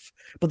stuff.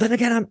 But then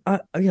again,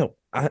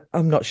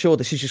 I'm not sure.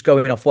 This is just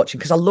going off watching,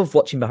 because I love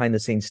watching behind the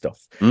scenes stuff.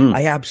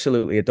 I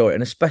absolutely adore it,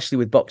 and especially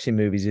with boxing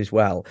movies as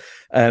well.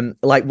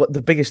 Like what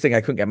the biggest thing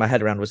I couldn't get my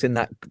head around was in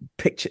that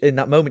picture, in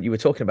that moment you were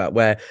talking about,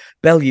 where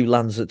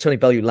Tony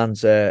Bellew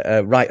lands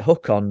a right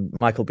hook on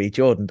Michael B.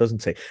 Jordan,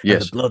 doesn't he?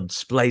 Yes. And the blood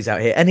splays out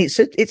here, and it's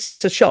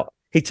a shot.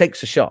 He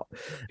takes a shot.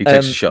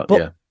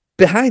 But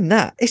behind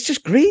that, it's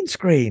just green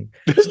screen.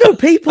 There's no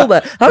people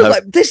there. I was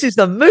like, this is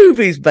the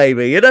movies,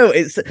 baby.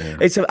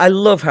 I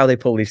love how they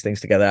pull these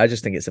things together. I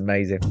just think it's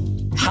amazing.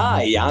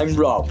 Hi, I'm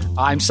Rob.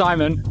 I'm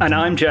Simon. And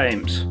I'm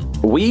James.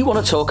 We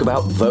want to talk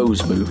about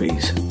those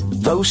movies.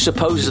 Those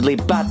supposedly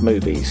bad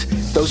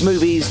movies. Those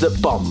movies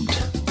that bombed.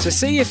 To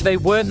see if they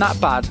weren't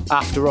that bad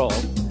after all,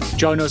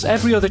 join us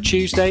every other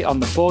Tuesday on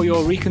the For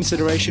Your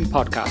Reconsideration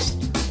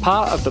podcast,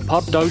 part of the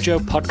Pod Dojo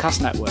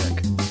podcast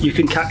network. You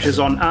can catch us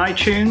on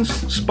iTunes,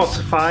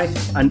 Spotify,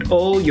 and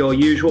all your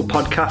usual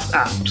podcast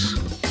apps.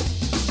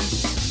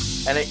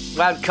 And it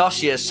won't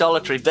cost you a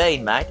solitary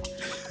bean, mate.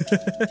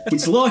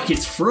 It's like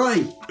it's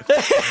free.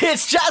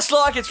 It's just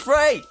like it's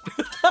free.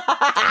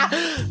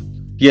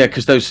 Yeah,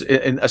 because those,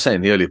 in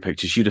the earlier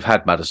pictures, you'd have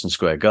had Madison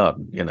Square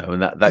Garden,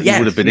 and that you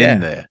would have been in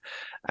there.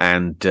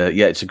 And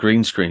it's a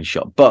green screen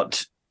shot.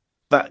 But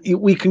that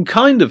we can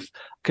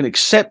can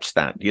accept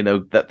that,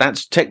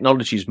 that's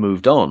technology's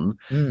moved on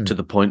to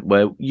the point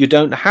where you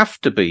don't have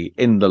to be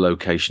in the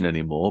location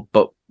anymore,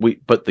 but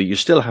that you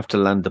still have to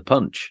land the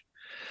punch.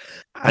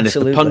 And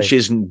Absolutely. If the punch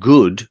isn't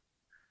good,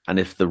 and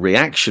if the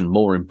reaction,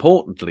 more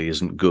importantly,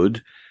 isn't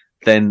good,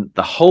 then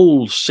the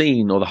whole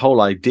scene or the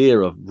whole idea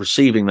of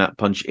receiving that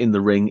punch in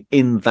the ring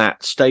in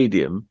that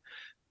stadium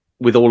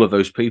with all of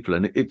those people,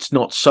 and it's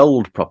not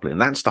sold properly.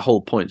 And that's the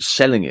whole point,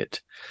 selling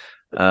it.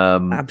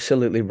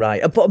 Absolutely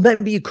right. But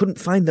maybe you couldn't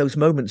find those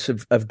moments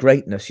of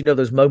greatness,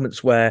 those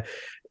moments where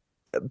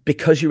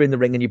because you're in the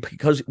ring and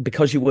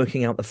because you're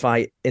working out the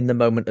fight in the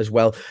moment as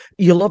well,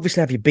 you'll obviously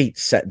have your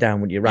beats set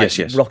down when you're right.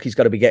 Yes. Rocky's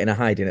got to be getting a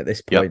hiding at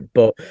this point,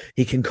 but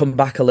he can come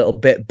back a little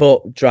bit.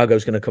 But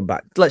Drago's going to come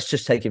back. Let's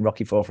just take in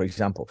Rocky IV, for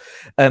example.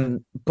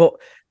 But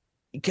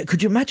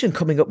could you imagine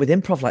coming up with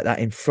improv like that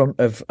in front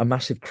of a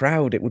massive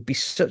crowd? It would be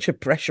such a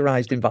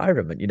pressurized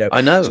environment,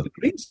 I know. So the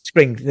green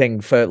screen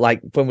thing for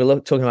like when we're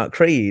talking about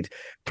Creed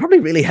probably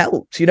really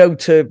helped,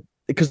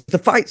 because the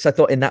fights I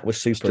thought in that was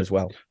super as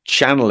well.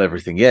 Channel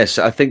everything. Yes,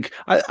 I think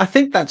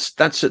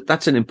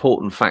that's an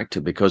important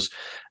factor, because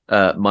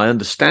my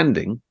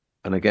understanding,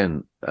 and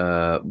again,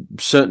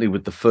 certainly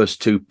with the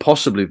first two,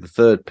 possibly the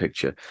third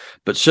picture,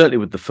 but certainly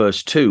with the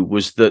first two,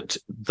 was that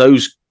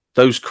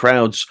those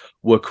crowds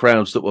were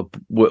crowds that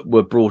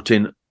were brought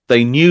in.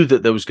 They knew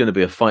that there was going to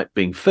be a fight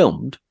being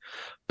filmed,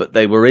 but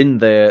they were in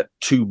there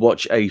to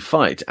watch a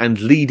fight. And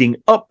leading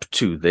up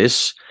to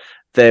this,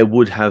 there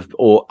would have,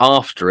 or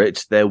after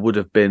it, there would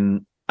have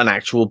been an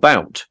actual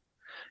bout.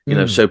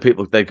 So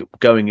people, they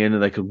going in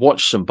and they could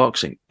watch some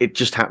boxing. It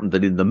just happened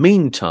that in the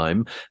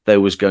meantime,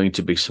 there was going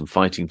to be some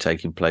fighting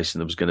taking place,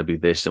 and there was going to be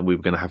this, and we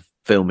were going to have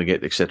filming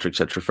it, etc.,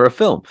 for a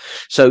film.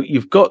 So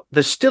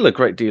there's still a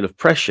great deal of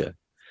pressure,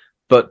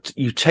 but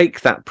you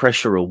take that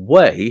pressure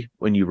away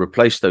when you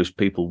replace those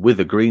people with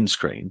a green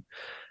screen.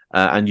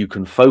 And you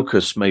can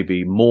focus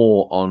maybe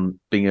more on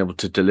being able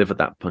to deliver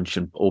that punch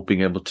or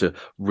being able to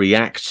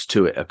react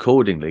to it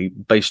accordingly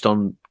based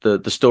on the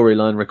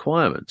storyline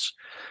requirements.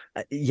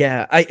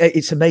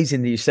 It's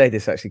amazing that you say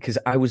this, actually, because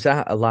I was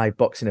at a live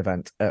boxing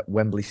event at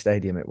Wembley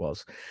Stadium. It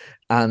was,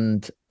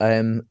 and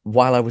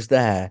while I was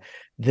there,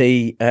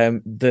 the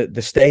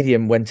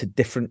stadium went a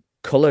different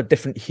color,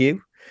 different hue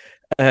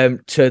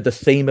to the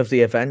theme of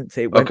the event.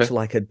 It went to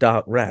like a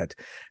dark red,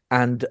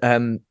 and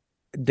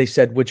they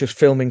said, we're just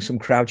filming some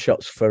crowd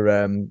shots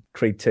for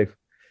Creed 2.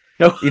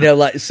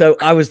 No. So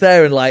I was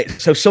there and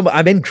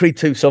I'm in Creed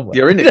 2 somewhere.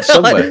 You're in it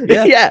somewhere.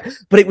 Yeah.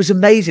 But it was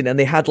amazing. And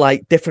they had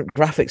different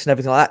graphics and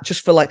everything like that,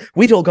 just for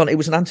we'd all gone, it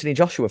was an Anthony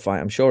Joshua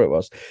fight, I'm sure it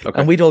was. Okay.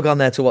 And we'd all gone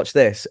there to watch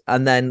this.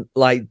 And then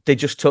they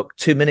just took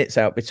 2 minutes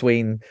out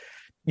between,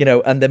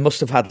 and they must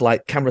have had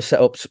camera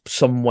set up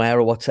somewhere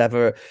or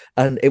whatever.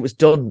 And it was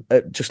done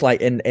just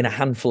in a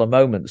handful of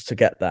moments to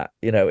get that,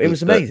 it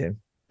was amazing.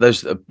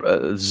 Those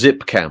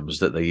zip cams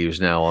that they use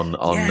now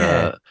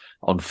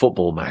on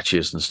football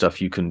matches and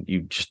stuff, you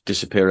just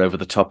disappear over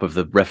the top of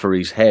the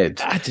referee's head.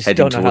 I just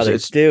don't know how they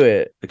do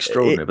it.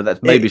 Extraordinary, but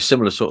that's maybe a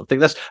similar sort of thing.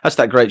 That's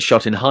that great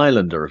shot in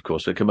Highlander, of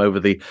course. They come over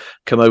the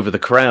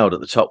crowd at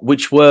the top,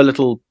 which were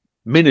little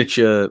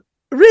miniature.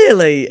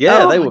 Really?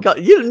 Yeah, they were.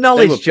 Your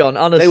knowledge, John.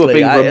 Honestly, they were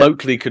being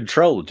remotely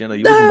controlled. You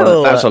wouldn't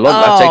want that's a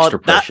lot. That's extra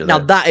pressure. Now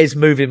that is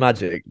movie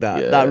magic.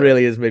 That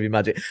really is movie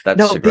magic.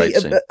 That's a great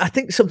scene. I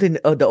think something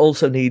that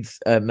also needs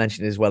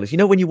mentioning as well is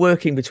when you're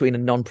working between a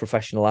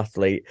non-professional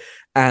athlete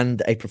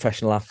and a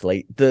professional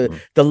athlete, the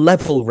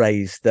level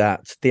raise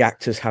that the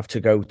actors have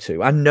to go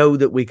to. I know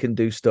that we can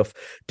do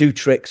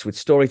tricks with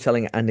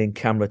storytelling and in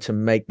camera to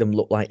make them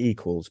look like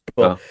equals,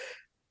 but.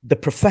 The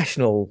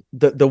professional,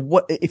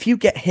 if you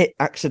get hit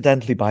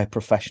accidentally by a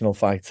professional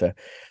fighter,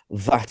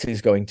 that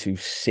is going to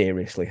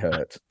seriously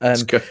hurt.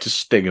 It's going to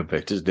sting a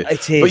bit, isn't it?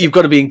 It is. But you've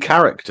got to be in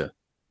character.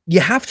 You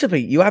have to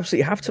be. You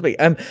absolutely have to be.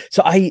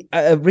 So I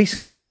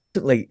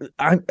recently,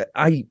 there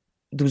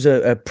was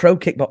a pro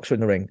kickboxer in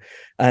the ring,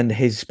 and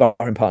his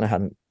sparring partner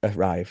hadn't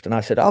arrived, and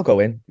I said, "I'll go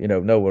in.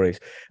 No worries.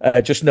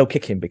 Just no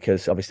kicking,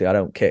 because obviously I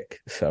don't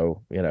kick.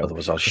 So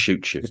otherwise I'll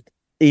shoot you."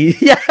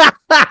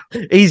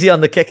 Easy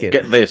on the kicking.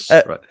 Get this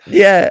right.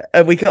 Yeah,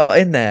 we got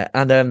in there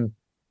and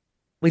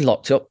we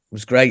locked up. It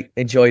was great.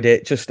 Enjoyed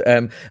it. Just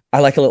I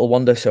like a little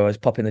wander, so I was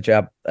popping the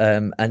jab.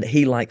 And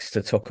he likes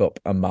to tuck up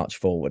and march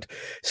forward.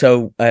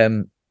 So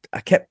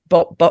I kept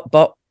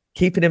bop,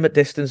 keeping him at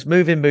distance,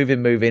 moving,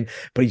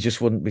 but he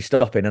just wouldn't be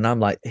stopping. And I'm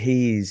like,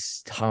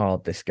 he's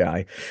hard, this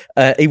guy.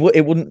 It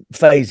wouldn't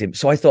phase him.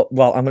 So I thought,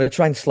 well, I'm going to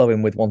try and slow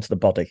him with one to the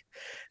body.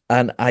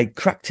 And I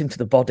cracked him to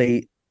the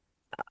body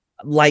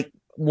like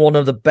one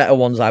of the better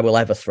ones I will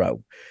ever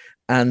throw.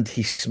 And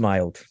he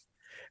smiled.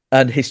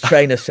 And his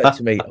trainer said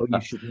to me, "Oh,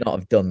 you should not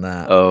have done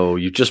that." Oh,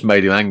 you just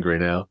made him angry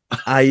now.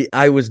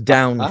 I was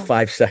down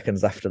 5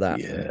 seconds after that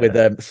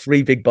with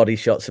 3 big body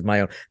shots of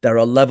my own. There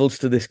are levels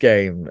to this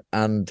game.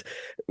 And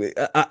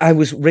I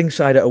was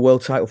ringside at a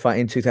world title fight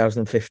in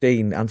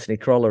 2015, Anthony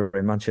Crawler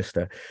in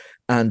Manchester.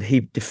 And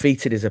he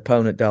defeated his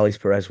opponent, Darlis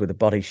Perez, with a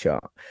body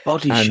shot.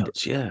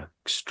 Shots, yeah.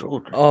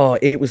 Extraordinary. Oh,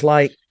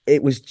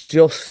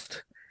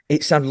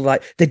 it sounded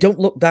like they don't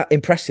look that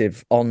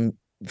impressive on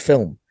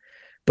film.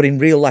 But in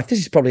real life, this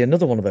is probably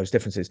another one of those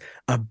differences.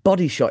 A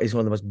body shot is one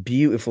of the most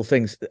beautiful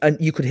things. And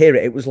you could hear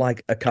it. It was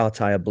like a car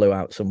tire blew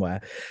out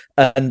somewhere.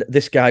 And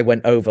this guy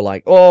went over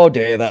like, oh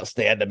dear, that's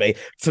the end of me.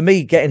 For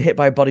me, getting hit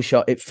by a body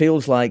shot, it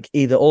feels like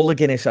either all the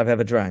Guinness I've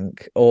ever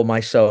drank or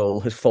my soul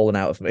has fallen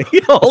out of me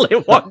all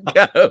in one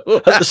go.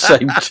 At the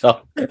same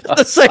time. At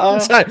the same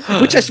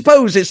time. Which I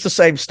suppose it's the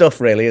same stuff,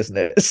 really, isn't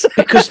it?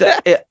 Because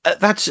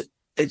that's...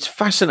 it's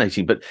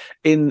fascinating. But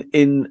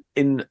in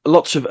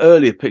lots of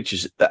earlier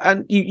pictures,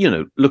 and you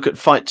know, look at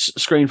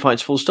screen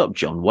fights, full stop,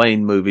 John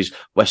Wayne movies,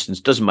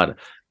 westerns, doesn't matter.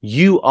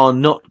 You are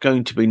not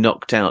going to be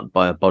knocked out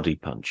by a body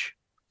punch.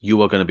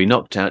 You are going to be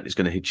knocked out. It's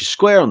going to hit you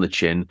square on the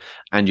chin,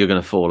 and you're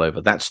going to fall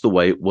over. That's the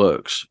way it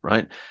works,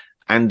 right?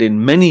 And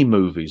in many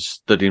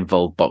movies that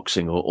involve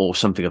boxing or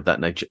something of that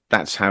nature,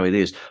 that's how it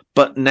is.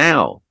 But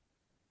now,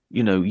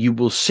 you know, you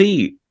will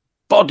see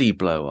body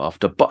blow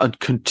after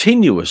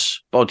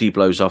continuous body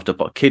blows after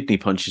kidney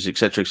punches,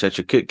 etc.,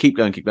 etc. Keep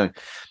going.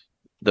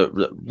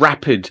 The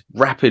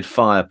rapid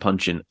fire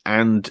punching,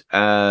 and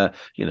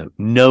you know,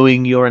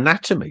 knowing your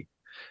anatomy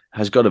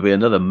has got to be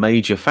another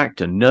major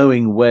factor.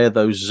 Knowing where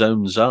those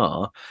zones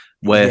are,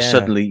 where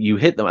suddenly you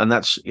hit them, and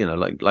that's, you know,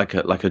 like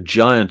a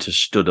giant has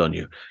stood on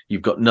you.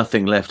 You've got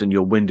nothing left, and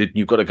you're winded, and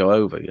you've got to go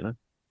over. You know,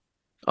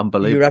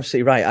 unbelievable. You're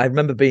absolutely right. I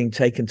remember being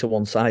taken to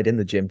one side in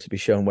the gym to be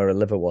shown where a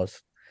liver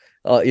was.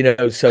 You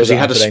know, so because he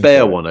had a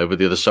spare one over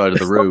the other side of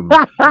the room.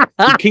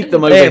 You keep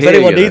them over here. If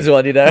anyone needs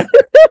one, you know.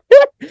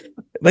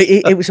 But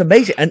it was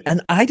amazing,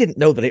 and I didn't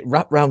know that it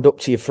wrapped round up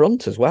to your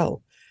front as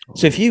well.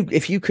 So if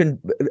you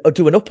can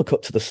do an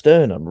uppercut to the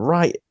sternum,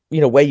 right, you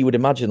know, where you would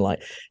imagine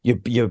like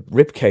your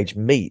rib cage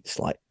meets,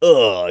 like,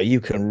 you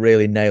can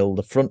really nail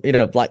the front, you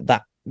know, like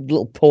that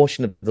little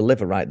portion of the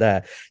liver right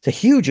there. It's a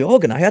huge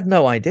organ. I had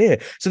no idea.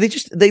 So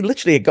they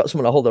literally got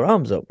someone to hold their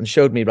arms up and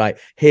showed me, right,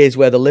 here's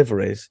where the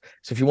liver is.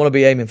 So if you want to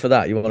be aiming for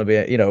that, you want to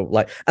be, you know,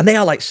 like, and they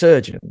are like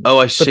surgeons. Oh,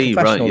 I see.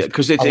 Right. Yeah.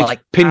 Because it's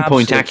like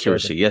pinpoint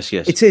accuracy. Yes.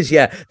 It is.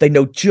 Yeah. They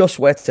know just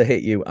where to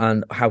hit you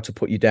and how to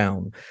put you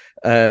down.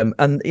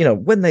 And you know,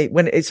 when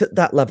it's at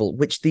that level,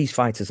 which these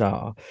fighters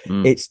are,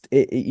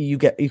 you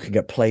can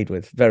get played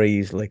with very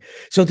easily.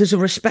 So there's a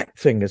respect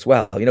thing as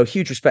well, you know,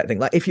 huge respect thing.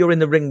 Like if you're in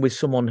the ring with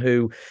someone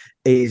who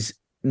is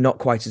not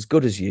quite as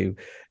good as you,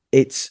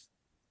 it's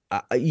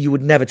you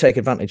would never take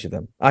advantage of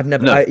them.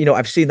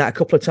 I've seen that a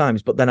couple of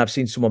times, but then I've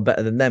seen someone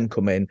better than them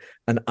come in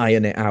and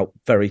iron it out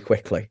very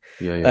quickly.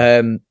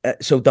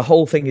 So the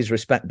whole thing is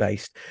respect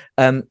based,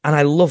 and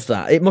I love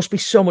that. It must be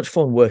so much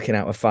fun working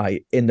out a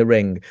fight in the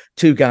ring,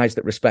 two guys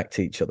that respect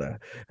each other,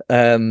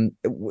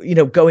 you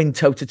know, going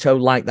toe to toe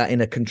like that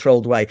in a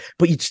controlled way,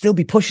 but you'd still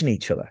be pushing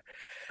each other.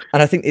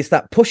 And I think it's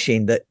that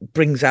pushing that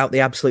brings out the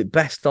absolute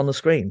best on the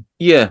screen.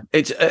 Yeah,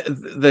 it's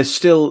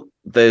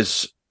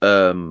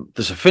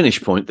there's a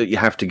finish point that you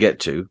have to get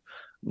to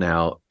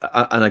now,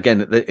 and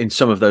again, in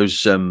some of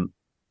those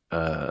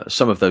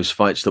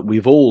fights that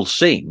we've all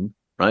seen,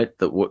 right,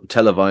 that were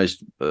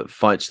televised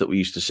fights that we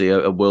used to see,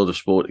 a World of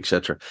Sport,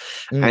 etc.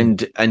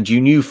 And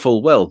you knew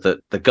full well that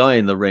the guy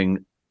in the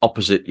ring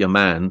opposite your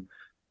man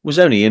was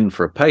only in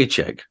for a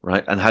paycheck,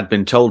 right, and had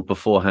been told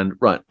beforehand,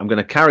 right, I'm going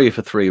to carry you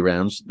for 3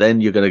 rounds,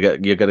 then you're going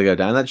to go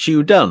down. That's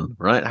you done,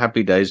 right?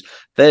 Happy days.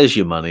 There's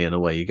your money, and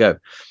away you go.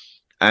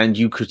 And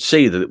you could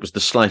see that it was the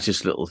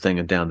slightest little thing,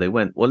 and down they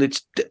went. Well,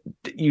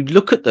 you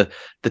look at the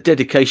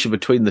dedication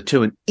between the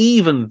two, and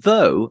even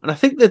though, and I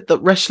think that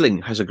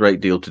wrestling has a great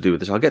deal to do with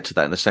this. I'll get to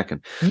that in a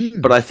second.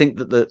 But I think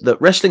that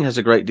wrestling has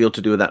a great deal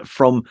to do with that,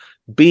 from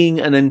being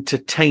an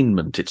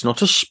entertainment. It's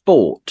not a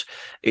sport;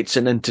 it's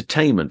an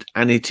entertainment,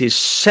 and it is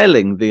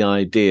selling the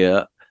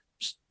idea,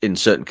 in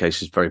certain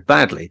cases very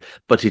badly,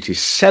 but it is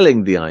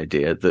selling the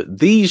idea that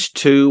these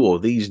 2 or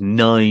these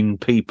 9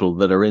 people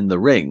that are in the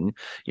ring,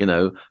 you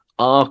know,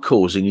 are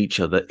causing each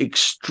other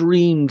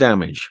extreme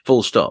damage,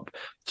 full stop.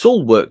 It's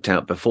all worked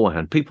out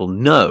beforehand. People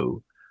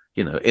know,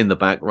 you know, in the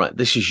back, right,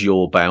 this is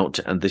your bout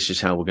and this is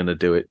how we're going to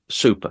do it.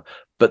 Super.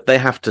 But they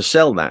have to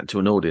sell that to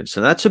an audience.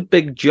 And that's a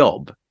big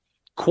job.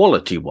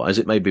 Quality wise,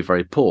 it may be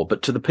very poor,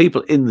 but to the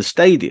people in the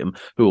stadium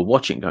who are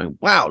watching going,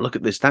 wow, look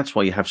at this. That's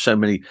why you have so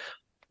many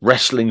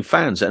wrestling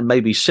fans. And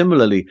maybe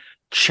similarly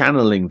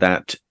channeling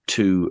that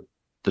to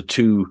the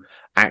 2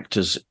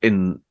 actors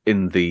in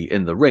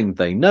the ring.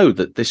 They know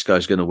that this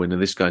guy's going to win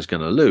and this guy's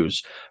going to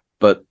lose,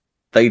 but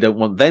they don't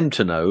want them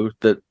to know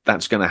that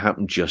that's going to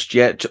happen just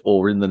yet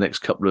or in the next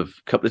couple.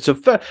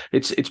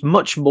 It's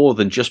much more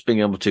than just being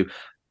able to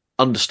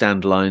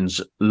understand lines,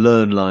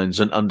 learn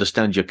lines, and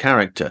understand your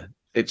character.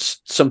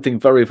 It's something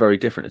very, very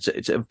different.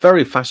 It's a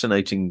very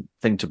fascinating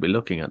thing to be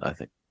looking at, I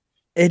think.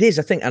 It is,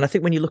 I think. And I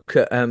think when you look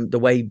at the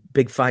way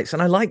big fights,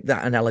 and I like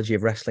that analogy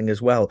of wrestling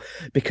as well,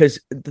 because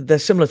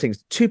there's similar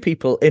things. 2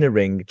 people in a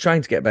ring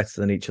trying to get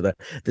better than each other.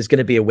 There's going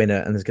to be a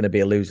winner and there's going to be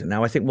a loser.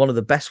 Now, I think one of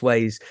the best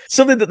ways,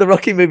 something that the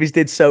Rocky movies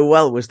did so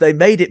well, was they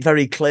made it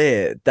very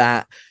clear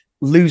that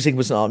losing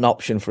was not an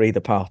option for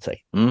either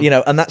party, you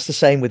know, and that's the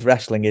same with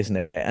wrestling, isn't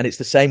it? And it's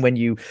the same when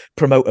you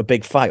promote a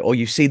big fight, or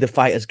you see the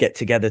fighters get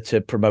together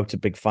to promote a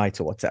big fight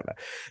or whatever,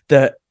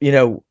 that, you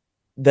know,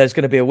 there's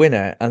going to be a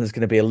winner and there's going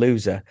to be a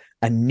loser,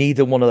 and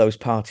neither one of those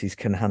parties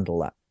can handle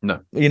that. No,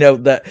 you know,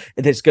 that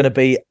it's going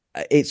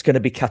to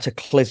be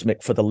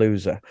cataclysmic for the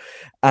loser,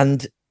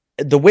 and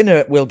the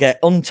winner will get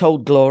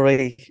untold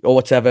glory or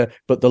whatever,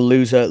 but the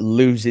loser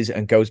loses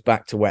and goes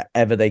back to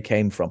wherever they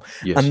came from.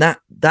 Yes. And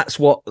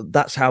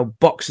that's how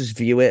boxers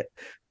view it.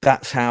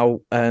 That's how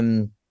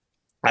I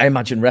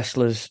imagine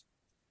wrestlers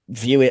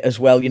view it as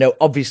well. You know,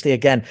 obviously,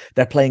 again,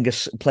 they're playing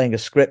a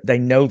script. They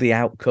know the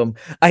outcome.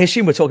 I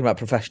assume we're talking about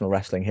professional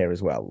wrestling here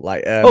as well.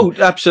 Like, oh,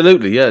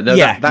 absolutely, yeah. No,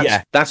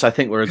 yeah, that's I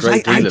think where a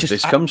great deal of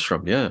this comes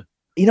from. Yeah,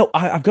 you know,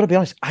 I've got to be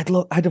honest. I'd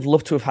have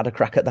loved to have had a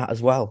crack at that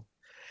as well,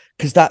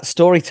 because that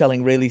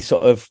storytelling really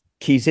sort of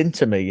keys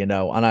into me. You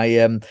know, and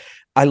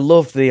I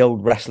love the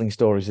old wrestling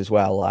stories as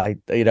well. I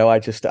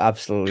just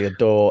absolutely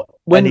adore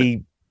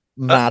any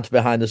mad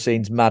behind the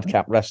scenes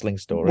madcap wrestling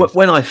stories.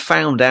 When I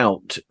found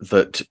out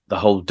that the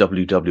whole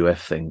WWF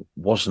thing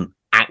wasn't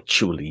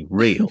actually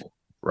real,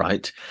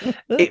 right,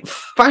 it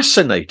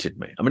fascinated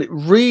me. I mean, it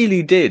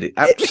really did. It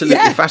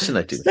absolutely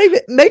fascinated me.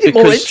 It made it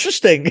more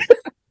interesting.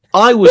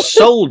 I was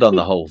sold on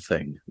the whole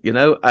thing, you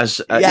know, as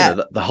you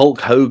know, the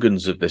Hulk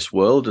Hogans of this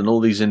world and all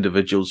these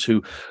individuals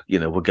who, you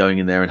know, were going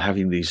in there and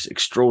having these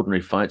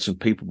extraordinary fights, and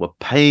people were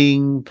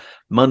paying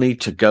money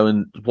to go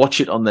and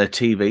watch it on their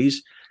TVs.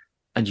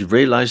 And you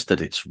realize that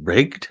it's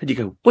rigged, and you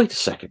go, wait a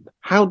second,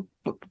 how,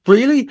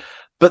 really?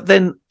 But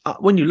then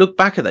when you look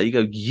back at that, you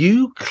go,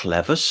 you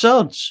clever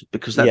sods,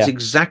 because that's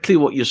exactly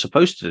what you're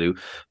supposed to do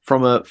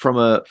from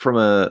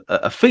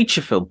a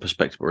feature film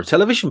perspective or a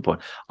television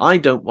point. I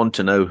don't want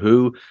to know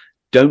who,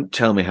 don't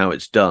tell me how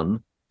it's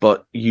done,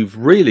 but you've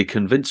really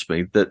convinced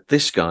me that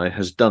this guy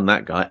has done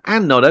that guy.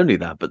 And not only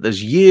that, but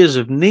there's years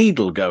of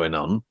needle going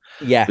on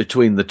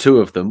between the two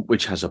of them,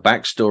 which has a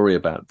backstory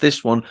about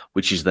this one,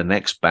 which is the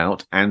next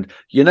bout. And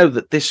you know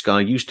that this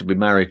guy used to be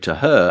married to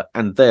her,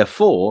 and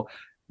therefore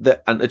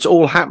and it's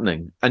all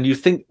happening. And you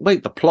think,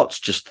 wait, the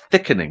plot's just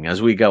thickening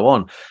as we go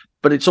on.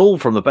 But it's all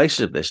from the basis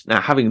of this. Now,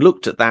 having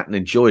looked at that and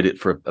enjoyed it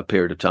for a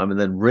period of time and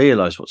then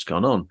realized what's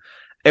gone on,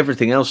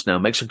 everything else now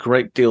makes a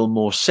great deal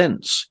more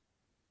sense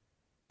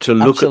to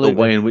look at the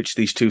way in which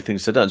these two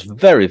things are done. It's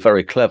very,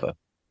 very clever.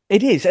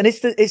 It is, and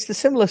it's the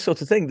similar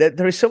sort of thing.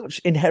 There is so much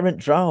inherent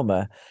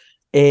drama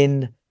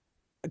in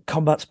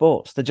combat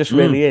sports. There just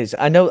really is.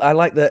 I know. I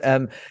like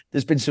that.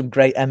 There's been some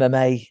great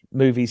MMA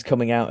movies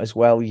coming out as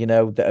well, you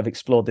know, that have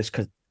explored this,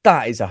 because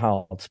that is a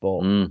hard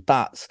sport.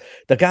 That's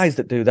the guys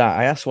that do that.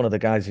 I asked one of the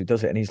guys who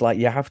does it, and he's like,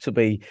 you have to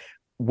be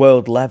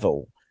world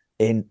level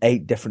in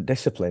 8 different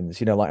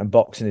disciplines, you know, like, and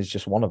boxing is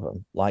just one of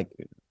them. Like,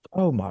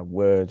 oh my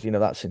word, you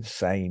know, that's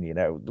insane, you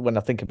know, when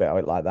I think about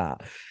it like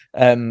that.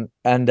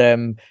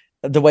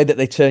 The way that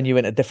they turn you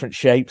into different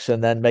shapes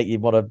and then make you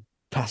want to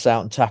pass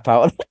out and tap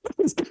out and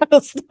this kind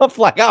of stuff.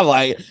 Like, I'm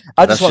like,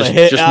 I just want to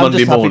hit. I'm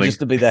just happy just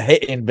to be the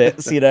hitting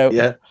bits, you know.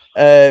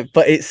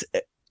 But it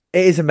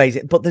is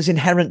amazing. But there's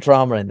inherent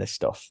drama in this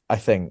stuff, I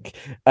think,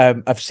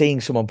 of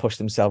seeing someone push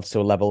themselves to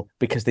a level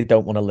because they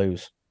don't want to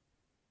lose.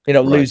 You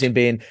know, losing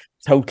being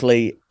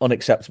totally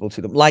unacceptable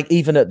to them. Like,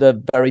 even at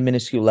the very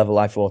minuscule level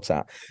I fought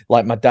at,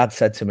 like my dad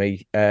said to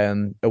me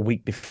a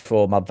week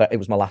before it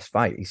was my last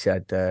fight, he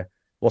said,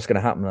 what's going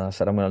to happen? And I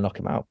said, I'm going to knock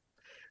him out.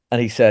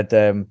 And he said,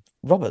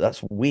 Robert,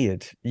 that's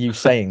weird. You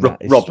saying that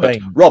is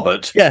strange.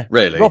 Robert? Yeah,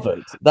 really? Robert,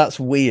 that's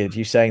weird.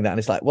 You saying that. And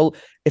it's like, well,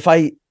 if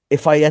I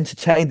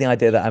entertain the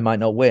idea that I might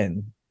not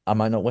win, I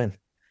might not win.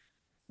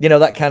 You know,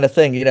 that kind of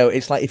thing. You know,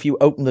 it's like if you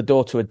open the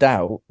door to a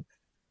doubt,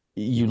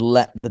 you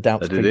let the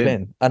doubts creep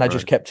in. And I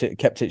just kept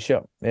it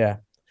shut. Yeah.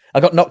 I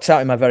got knocked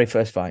out in my very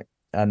first fight,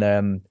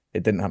 and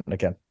it didn't happen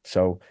again.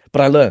 So,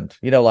 but I learned,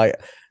 you know, like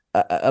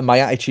my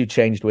attitude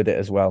changed with it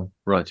as well.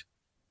 Right.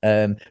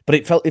 But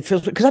it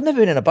feels, because I've never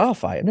been in a bar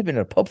fight, I've never been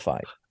in a pub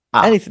fight,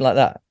 anything like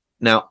that.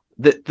 Now,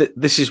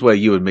 this is where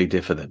you and me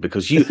differ then,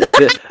 because you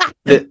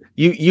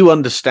you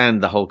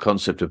understand the whole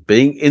concept of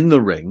being in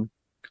the ring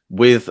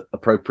with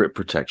appropriate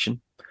protection,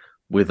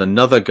 with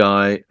another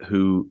guy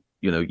who,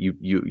 you know,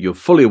 you're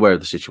fully aware of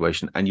the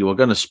situation, and you are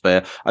going to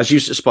spare, as you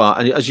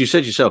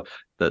said yourself,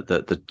 that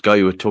the guy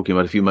you were talking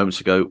about a few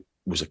moments ago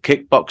was a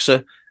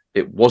kickboxer.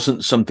 It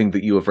wasn't something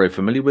that you were very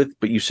familiar with,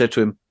 but you said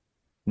to him,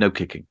 no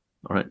kicking.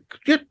 All right.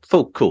 Yeah,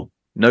 cool.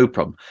 No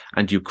problem.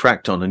 And you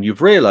cracked on, and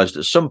you've realized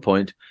at some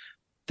point,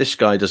 this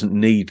guy doesn't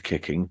need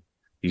kicking.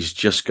 He's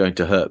just going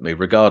to hurt me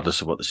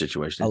regardless of what the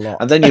situation is.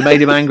 And then you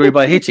made him angry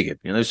by hitting him,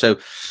 you know? So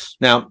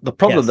now the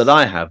problem that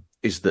I have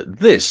is that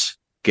this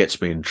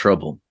gets me in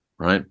trouble,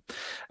 right?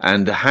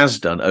 And has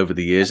done over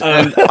the years.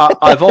 And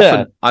I've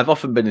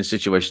often been in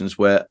situations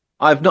where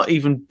I've not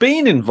even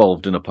been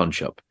involved in a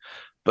punch up,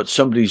 but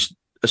somebody's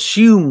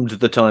assumed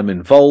that I'm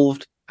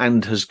involved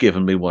and has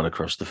given me one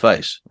across the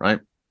face, right?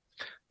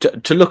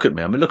 To look at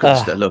me. I mean, look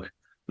at this.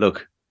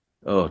 Look.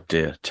 Oh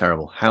dear,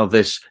 terrible. How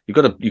this? You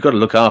got to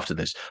look after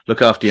this.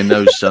 Look after your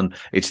nose, son.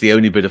 It's the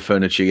only bit of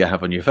furniture you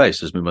have on your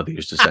face, as my mother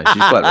used to say.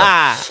 She's quite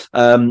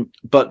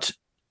right.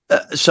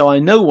 So I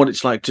know what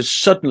it's like to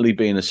suddenly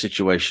be in a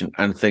situation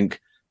and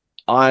think,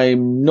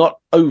 I'm not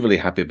overly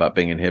happy about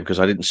being in here because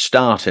I didn't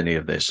start any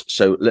of this.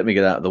 So let me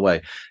get out of the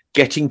way.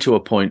 Getting to a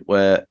point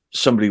where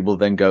somebody will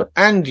then go,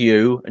 and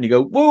you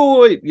go,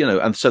 whoa, you know,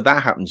 and so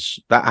that happens.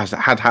 That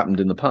had happened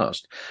in the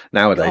past.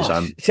 Nowadays,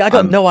 I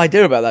got no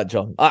idea about that,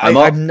 John.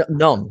 I'm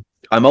none.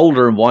 I'm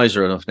older and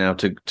wiser enough now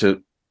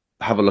to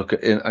have a look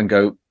at it and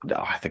go, no,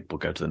 I think we'll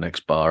go to the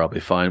next bar. I'll be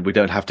fine. We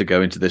don't have to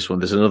go into this one.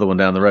 There's another one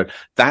down the road.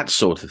 That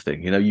sort of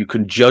thing. You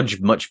can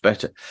judge much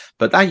better.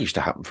 But that used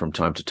to happen from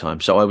time to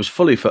time. So I was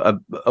fully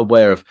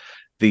aware of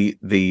the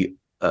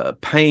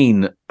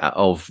pain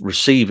of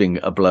receiving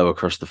a blow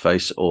across the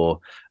face, or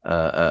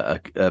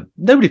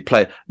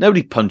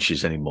nobody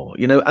punches anymore.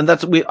 And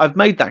I've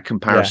made that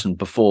comparison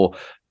before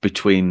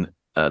between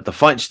the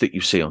fights that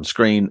you see on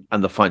screen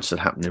and the fights that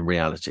happen in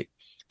reality.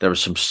 There are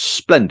some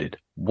splendid,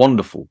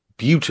 wonderful,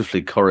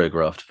 beautifully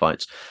choreographed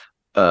fights.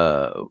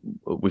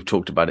 We've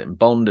talked about it in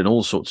Bond and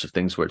all sorts of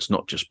things where it's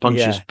not just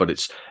punches, but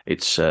it's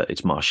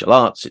martial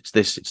arts. It's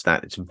this, it's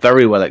that. It's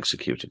very well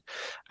executed.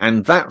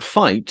 And that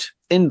fight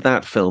in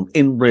that film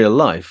in real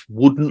life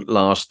wouldn't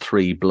last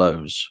 3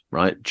 blows,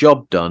 right?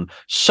 Job done.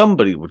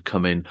 Somebody would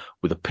come in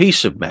with a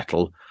piece of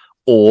metal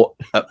or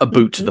a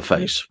boot to the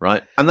face,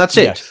 right? And that's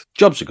it. Yes.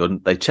 Jobs are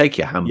good. They take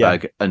your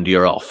handbag and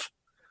you're off.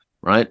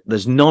 Right,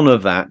 there's none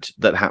of that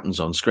happens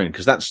on screen,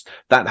 because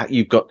that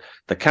you've got,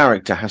 the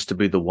character has to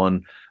be the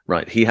one,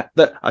 right?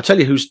 I tell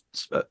you who's,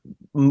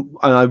 and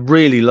I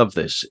really love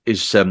this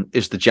is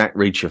the Jack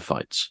Reacher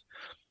fights,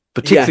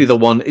 particularly the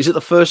one. Is it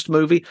the first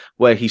movie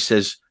where he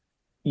says,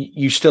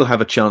 "You still have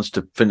a chance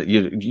to finish.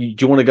 Do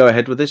you want to go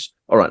ahead with this?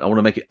 All right, I want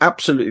to make it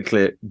absolutely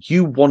clear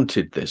you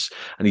wanted this,"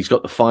 and he's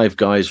got the 5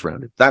 guys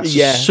around it. That's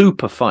a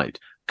super fight,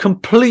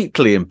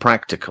 completely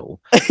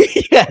impractical.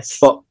 Yes,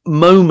 but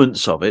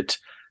moments of it.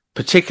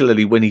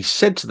 Particularly when he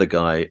said to the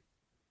guy,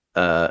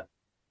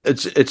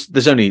 there's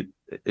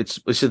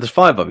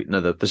 5 of you. No,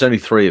 there's only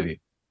 3 of you.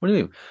 What do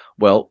you mean?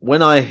 Well,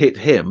 when I hit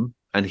him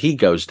and he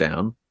goes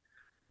down,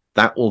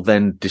 that will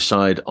then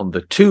decide on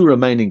the 2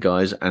 remaining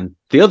guys, and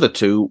the other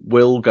 2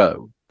 will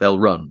go. They'll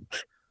run.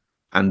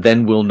 And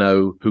then we'll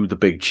know who the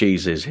big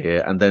cheese is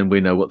here, and then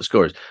we know what the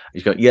score is.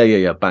 He's going,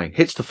 yeah, bang.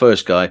 Hits the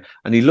first guy,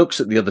 and he looks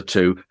at the other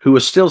 2 who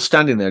are still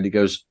standing there, and he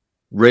goes,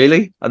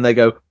 really? And they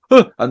go,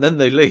 huh, and then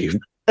they leave.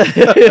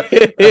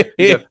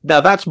 Now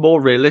that's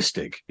more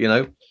realistic,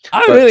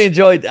 I really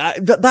enjoyed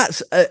that.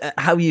 That's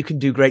how you can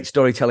do great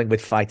storytelling with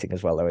fighting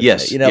as well, though.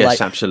 Yes,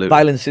 like absolutely.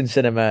 Violence in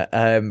cinema,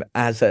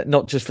 as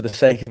not just for the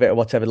sake of it or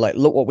whatever. Like,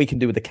 look what we can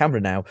do with the camera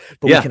now,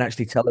 but we can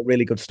actually tell a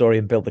really good story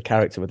and build the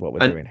character with what we're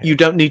doing here. You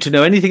don't need to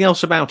know anything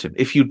else about him.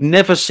 If you'd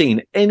never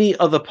seen any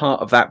other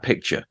part of that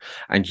picture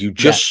and you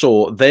just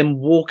saw them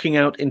walking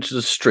out into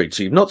the street,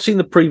 so you've not seen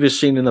the previous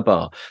scene in the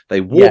bar,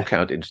 they walk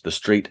out into the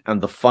street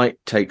and the fight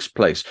takes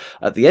place.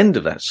 At the end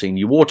of that scene,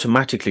 you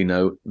automatically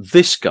know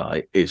this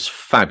guy is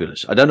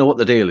fabulous. I don't know what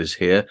the deal is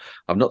here.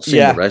 I've not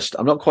seen the rest.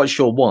 I'm not quite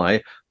sure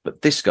why,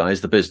 but this guy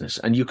is the business.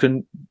 And you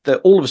can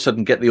all of a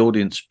sudden get the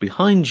audience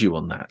behind you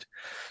on that.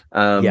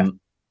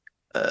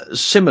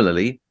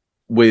 Similarly,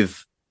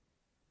 with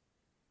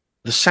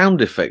the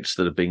sound effects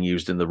that are being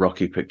used in the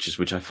Rocky pictures,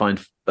 which I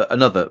find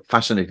another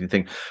fascinating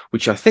thing,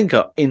 which I think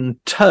are in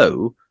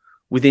tow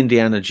with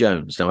Indiana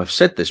Jones. Now, I've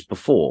said this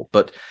before,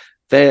 but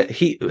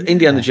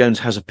Indiana Jones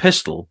has a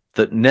pistol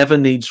that never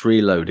needs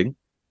reloading.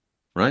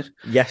 Right?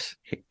 Yes.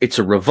 It's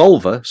a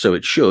revolver, so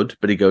it should,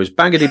 but he goes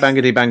bangity,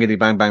 bangity, bangity,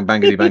 bang, bang,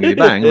 bangity, bangity,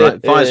 bang,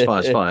 right?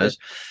 Fires.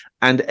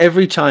 And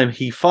every time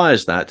he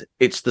fires that,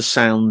 it's the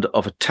sound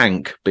of a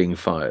tank being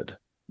fired,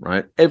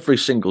 right? Every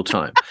single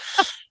time.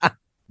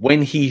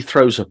 When he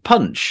throws a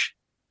punch,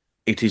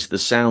 it is the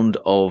sound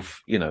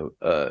of,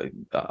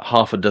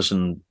 half a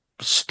dozen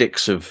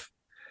sticks of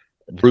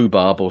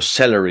rhubarb or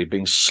celery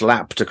being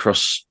slapped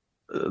across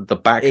the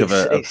back of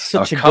a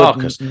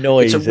carcass.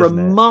 Noise, it's a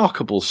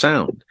remarkable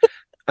sound.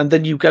 And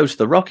then you go to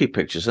the Rocky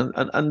pictures,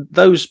 and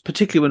those,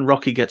 particularly when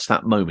Rocky gets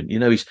that moment,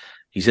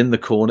 he's in the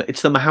corner.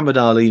 It's the Muhammad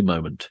Ali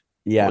moment.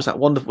 Yeah, was that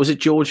wonderful? Was it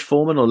George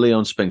Foreman or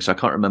Leon Spinks? I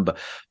can't remember.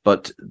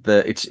 But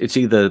it's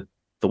either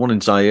the one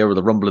in Zaire or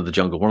the Rumble of the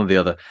Jungle, one or the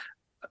other.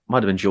 It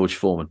might have been George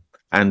Foreman.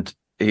 And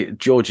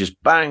George is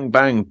bang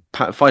bang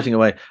fighting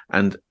away,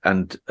 and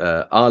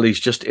Ali's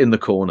just in the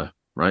corner,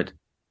 right?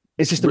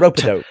 It's just the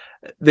rope-a-dope.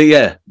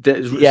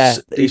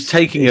 He's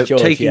taking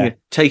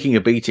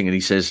a beating, and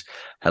he says,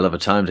 "Hell of a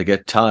time to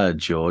get tired,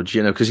 George."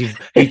 Because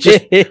he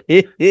just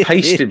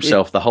paced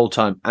himself the whole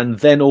time, and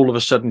then all of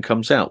a sudden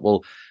comes out.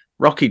 Well,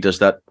 Rocky does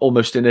that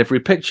almost in every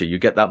picture. You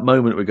get that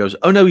moment where he goes,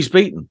 "Oh no, he's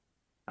beaten,"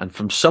 and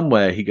from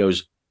somewhere he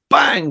goes,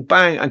 "Bang,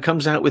 bang," and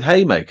comes out with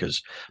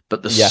haymakers.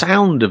 But the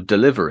sound of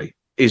delivery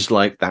is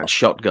like that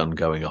shotgun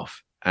going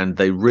off, and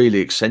they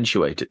really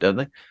accentuate it, don't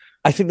they?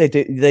 I think they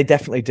do. They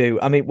definitely do.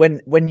 I mean,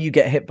 when you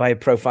get hit by a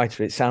pro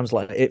fighter, it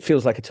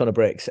feels like a ton of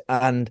bricks,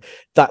 and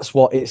that's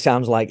what it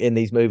sounds like in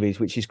these movies,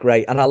 which is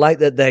great. And I like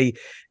that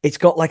it's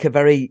got like a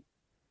very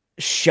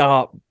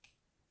sharp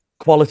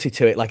quality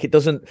to it. Like, it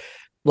doesn't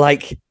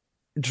like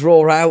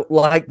draw out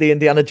like the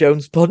Indiana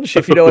Jones punch,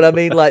 if you know what I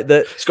mean. Like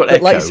that. It's got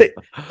echo. Like,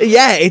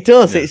 yeah, it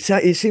does. Yeah.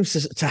 It seems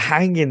to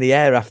hang in the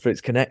air after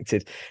it's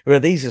connected. Where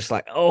these are just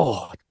like,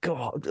 oh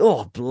god,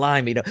 oh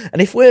blimey,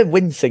 And if we're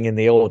wincing in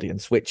the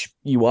audience, which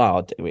you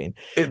are doing,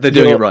 they're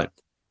doing it right.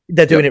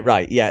 They're doing it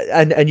right,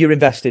 yeah. And you're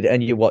invested,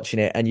 and you're watching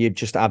it, and you're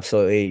just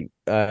absolutely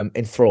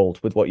enthralled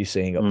with what you're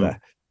seeing up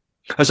there.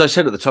 As I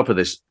said at the top of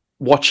this,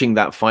 watching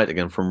that fight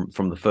again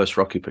from the first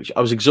Rocky picture,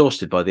 I was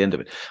exhausted by the end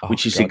of it,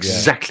 which is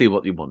exactly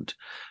what you want.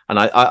 And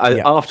I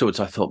afterwards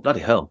I thought,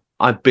 bloody hell,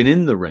 I've been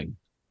in the ring.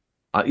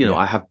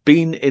 I have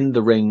been in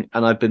the ring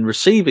and I've been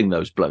receiving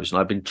those blows and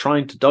I've been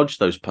trying to dodge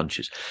those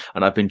punches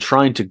and I've been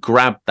trying to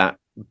grab that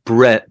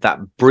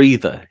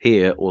breather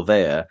here or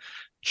there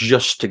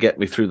just to get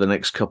me through the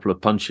next couple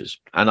of punches.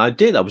 And I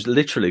did. I was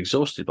literally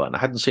exhausted by it. And I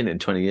hadn't seen it in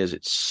 20 years.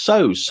 It's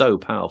so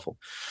powerful.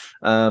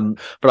 But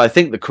I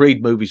think the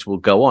Creed movies will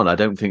go on. I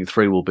don't think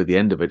 3 will be the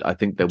end of it. I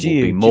think there will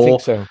be more. Do you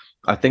think so?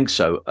 I think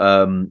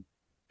so.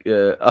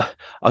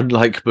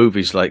 Unlike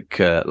movies like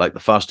the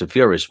Fast and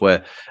Furious,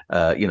 where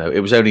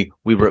it was only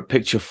we were at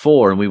picture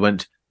 4 and we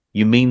went,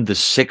 you mean there's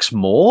 6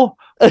 more?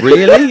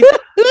 Really?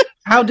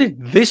 How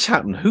did this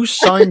happen? Who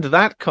signed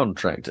that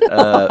contract?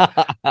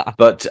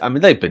 But I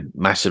mean, they've been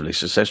massively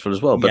successful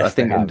as well. But yes, I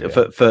think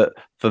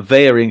for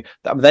varying,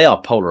 I mean, they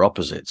are polar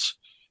opposites.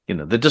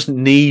 There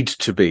doesn't need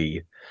to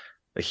be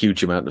a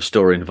huge amount of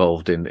story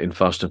involved in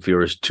Fast and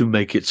Furious to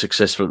make it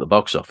successful at the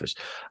box office.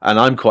 And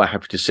I'm quite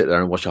happy to sit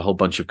there and watch a whole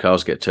bunch of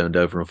cars get turned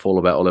over and fall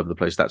about all over the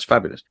place. That's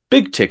fabulous.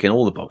 Big tick in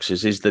all the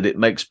boxes is that it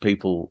makes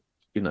people,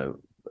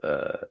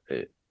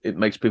 it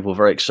makes people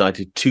very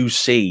excited to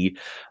see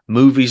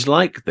movies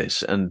like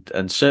this. And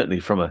certainly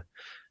from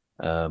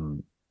a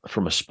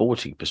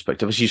sporting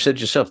perspective, as you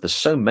said yourself, there's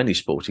so many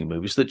sporting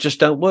movies that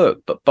just don't work,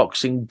 but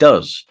boxing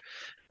does.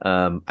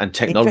 And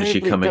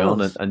technology coming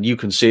on, and you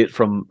can see it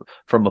from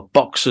a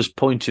boxer's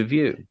point of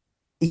view.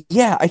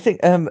 Yeah, I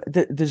think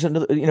there's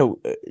another,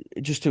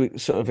 just to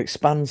sort of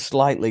expand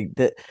slightly,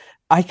 that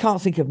I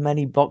can't think of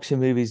many boxing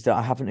movies that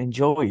I haven't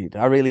enjoyed.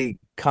 I really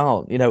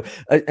can't,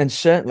 and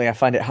certainly I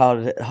find it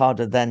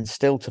harder than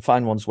still to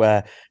find ones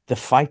where the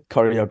fight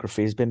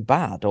choreography has been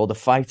bad or the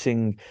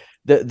fighting.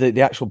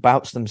 The actual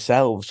bouts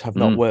themselves have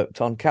not worked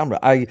on camera.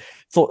 I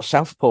thought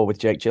Southpaw with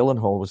Jake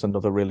Gyllenhaal was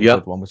another really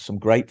good one with some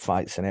great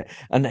fights in it.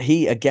 And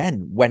he,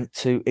 again, went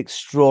to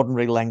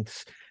extraordinary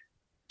lengths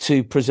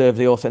to preserve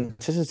the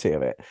authenticity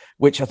of it,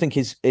 which I think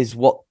is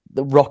what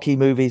the Rocky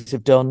movies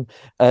have done.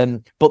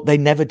 But they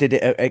never did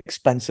it at the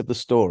expense of the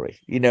story.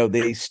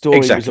 The story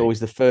was always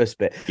the first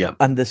bit. Yeah.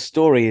 And the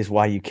story is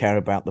why you care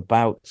about the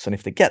bouts. And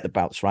if they get the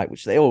bouts right,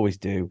 which they always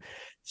do,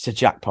 it's a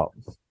jackpot.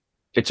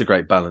 It's a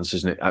great balance,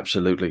 isn't it?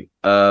 Absolutely.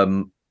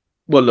 Well,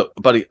 look,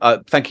 buddy,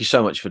 thank you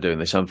so much for doing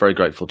this. I'm very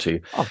grateful to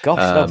you. Oh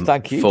gosh,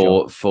 thank you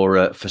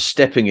for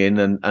stepping in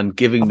and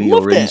giving me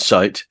your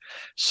insight.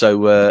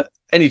 So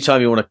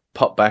anytime you want to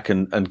pop back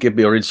and give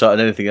me your insight on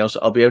anything else,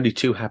 I'll be only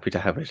too happy to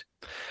have it.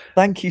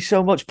 Thank you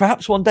so much.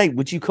 Perhaps one day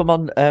would you come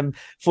on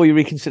for your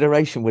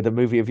reconsideration with a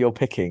movie of your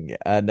picking,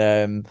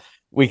 and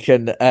we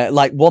can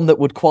like one that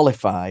would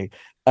qualify,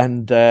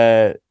 and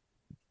so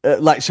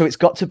it's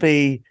got to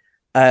be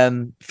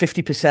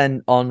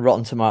 50% on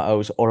Rotten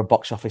Tomatoes or a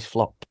box office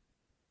flop.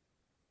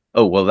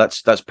 Oh, well,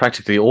 that's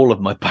practically all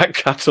of my back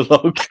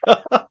catalogue.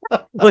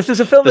 Well, if there's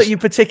a film that you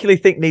particularly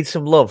think needs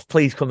some love,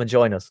 please come and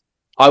join us.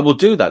 I will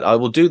do that. I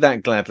will do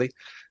that gladly.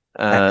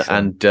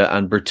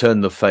 And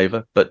return the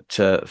favour. But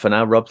for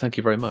now, Rob, thank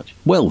you very much.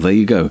 Well, there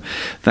you go.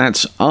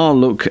 That's our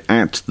look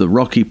at the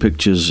Rocky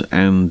pictures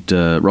and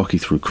Rocky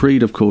through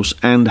Creed, of course,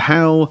 and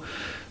how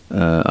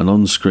an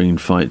on-screen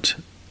fight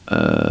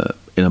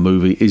in a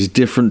movie is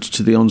different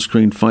to the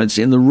on-screen fights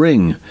in the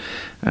ring,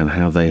 and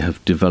how they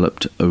have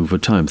developed over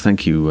time.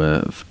 Thank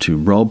you to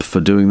Rob for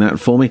doing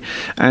that for me.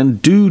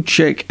 And do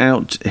check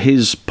out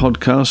his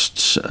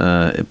podcasts.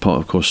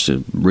 Of course,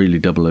 Really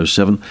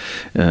 007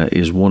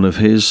 is one of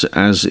his,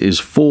 as is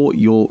For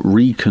Your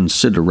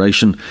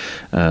Reconsideration,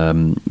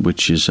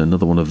 which is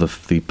another one of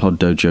the Pod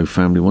Dojo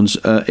family ones.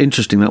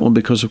 Interesting, that one,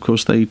 because, of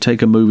course, they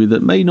take a movie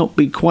that may not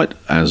be quite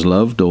as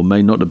loved or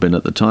may not have been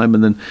at the time,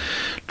 and then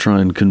try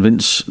and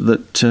convince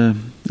that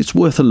it's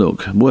worth a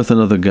look, worth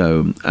another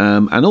go.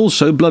 And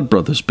also Blood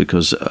Brothers,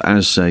 because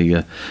as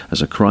a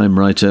crime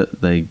writer,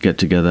 they get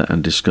together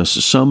and discuss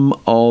some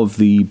of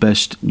the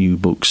best new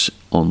books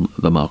on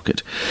the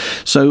market.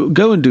 So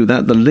go and do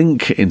that. The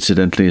link,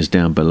 incidentally, is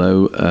down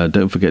below.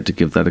 Don't forget to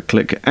give that a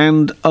click.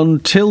 And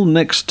until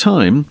next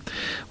time,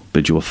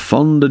 bid you a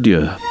fond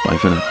adieu. Bye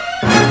for now.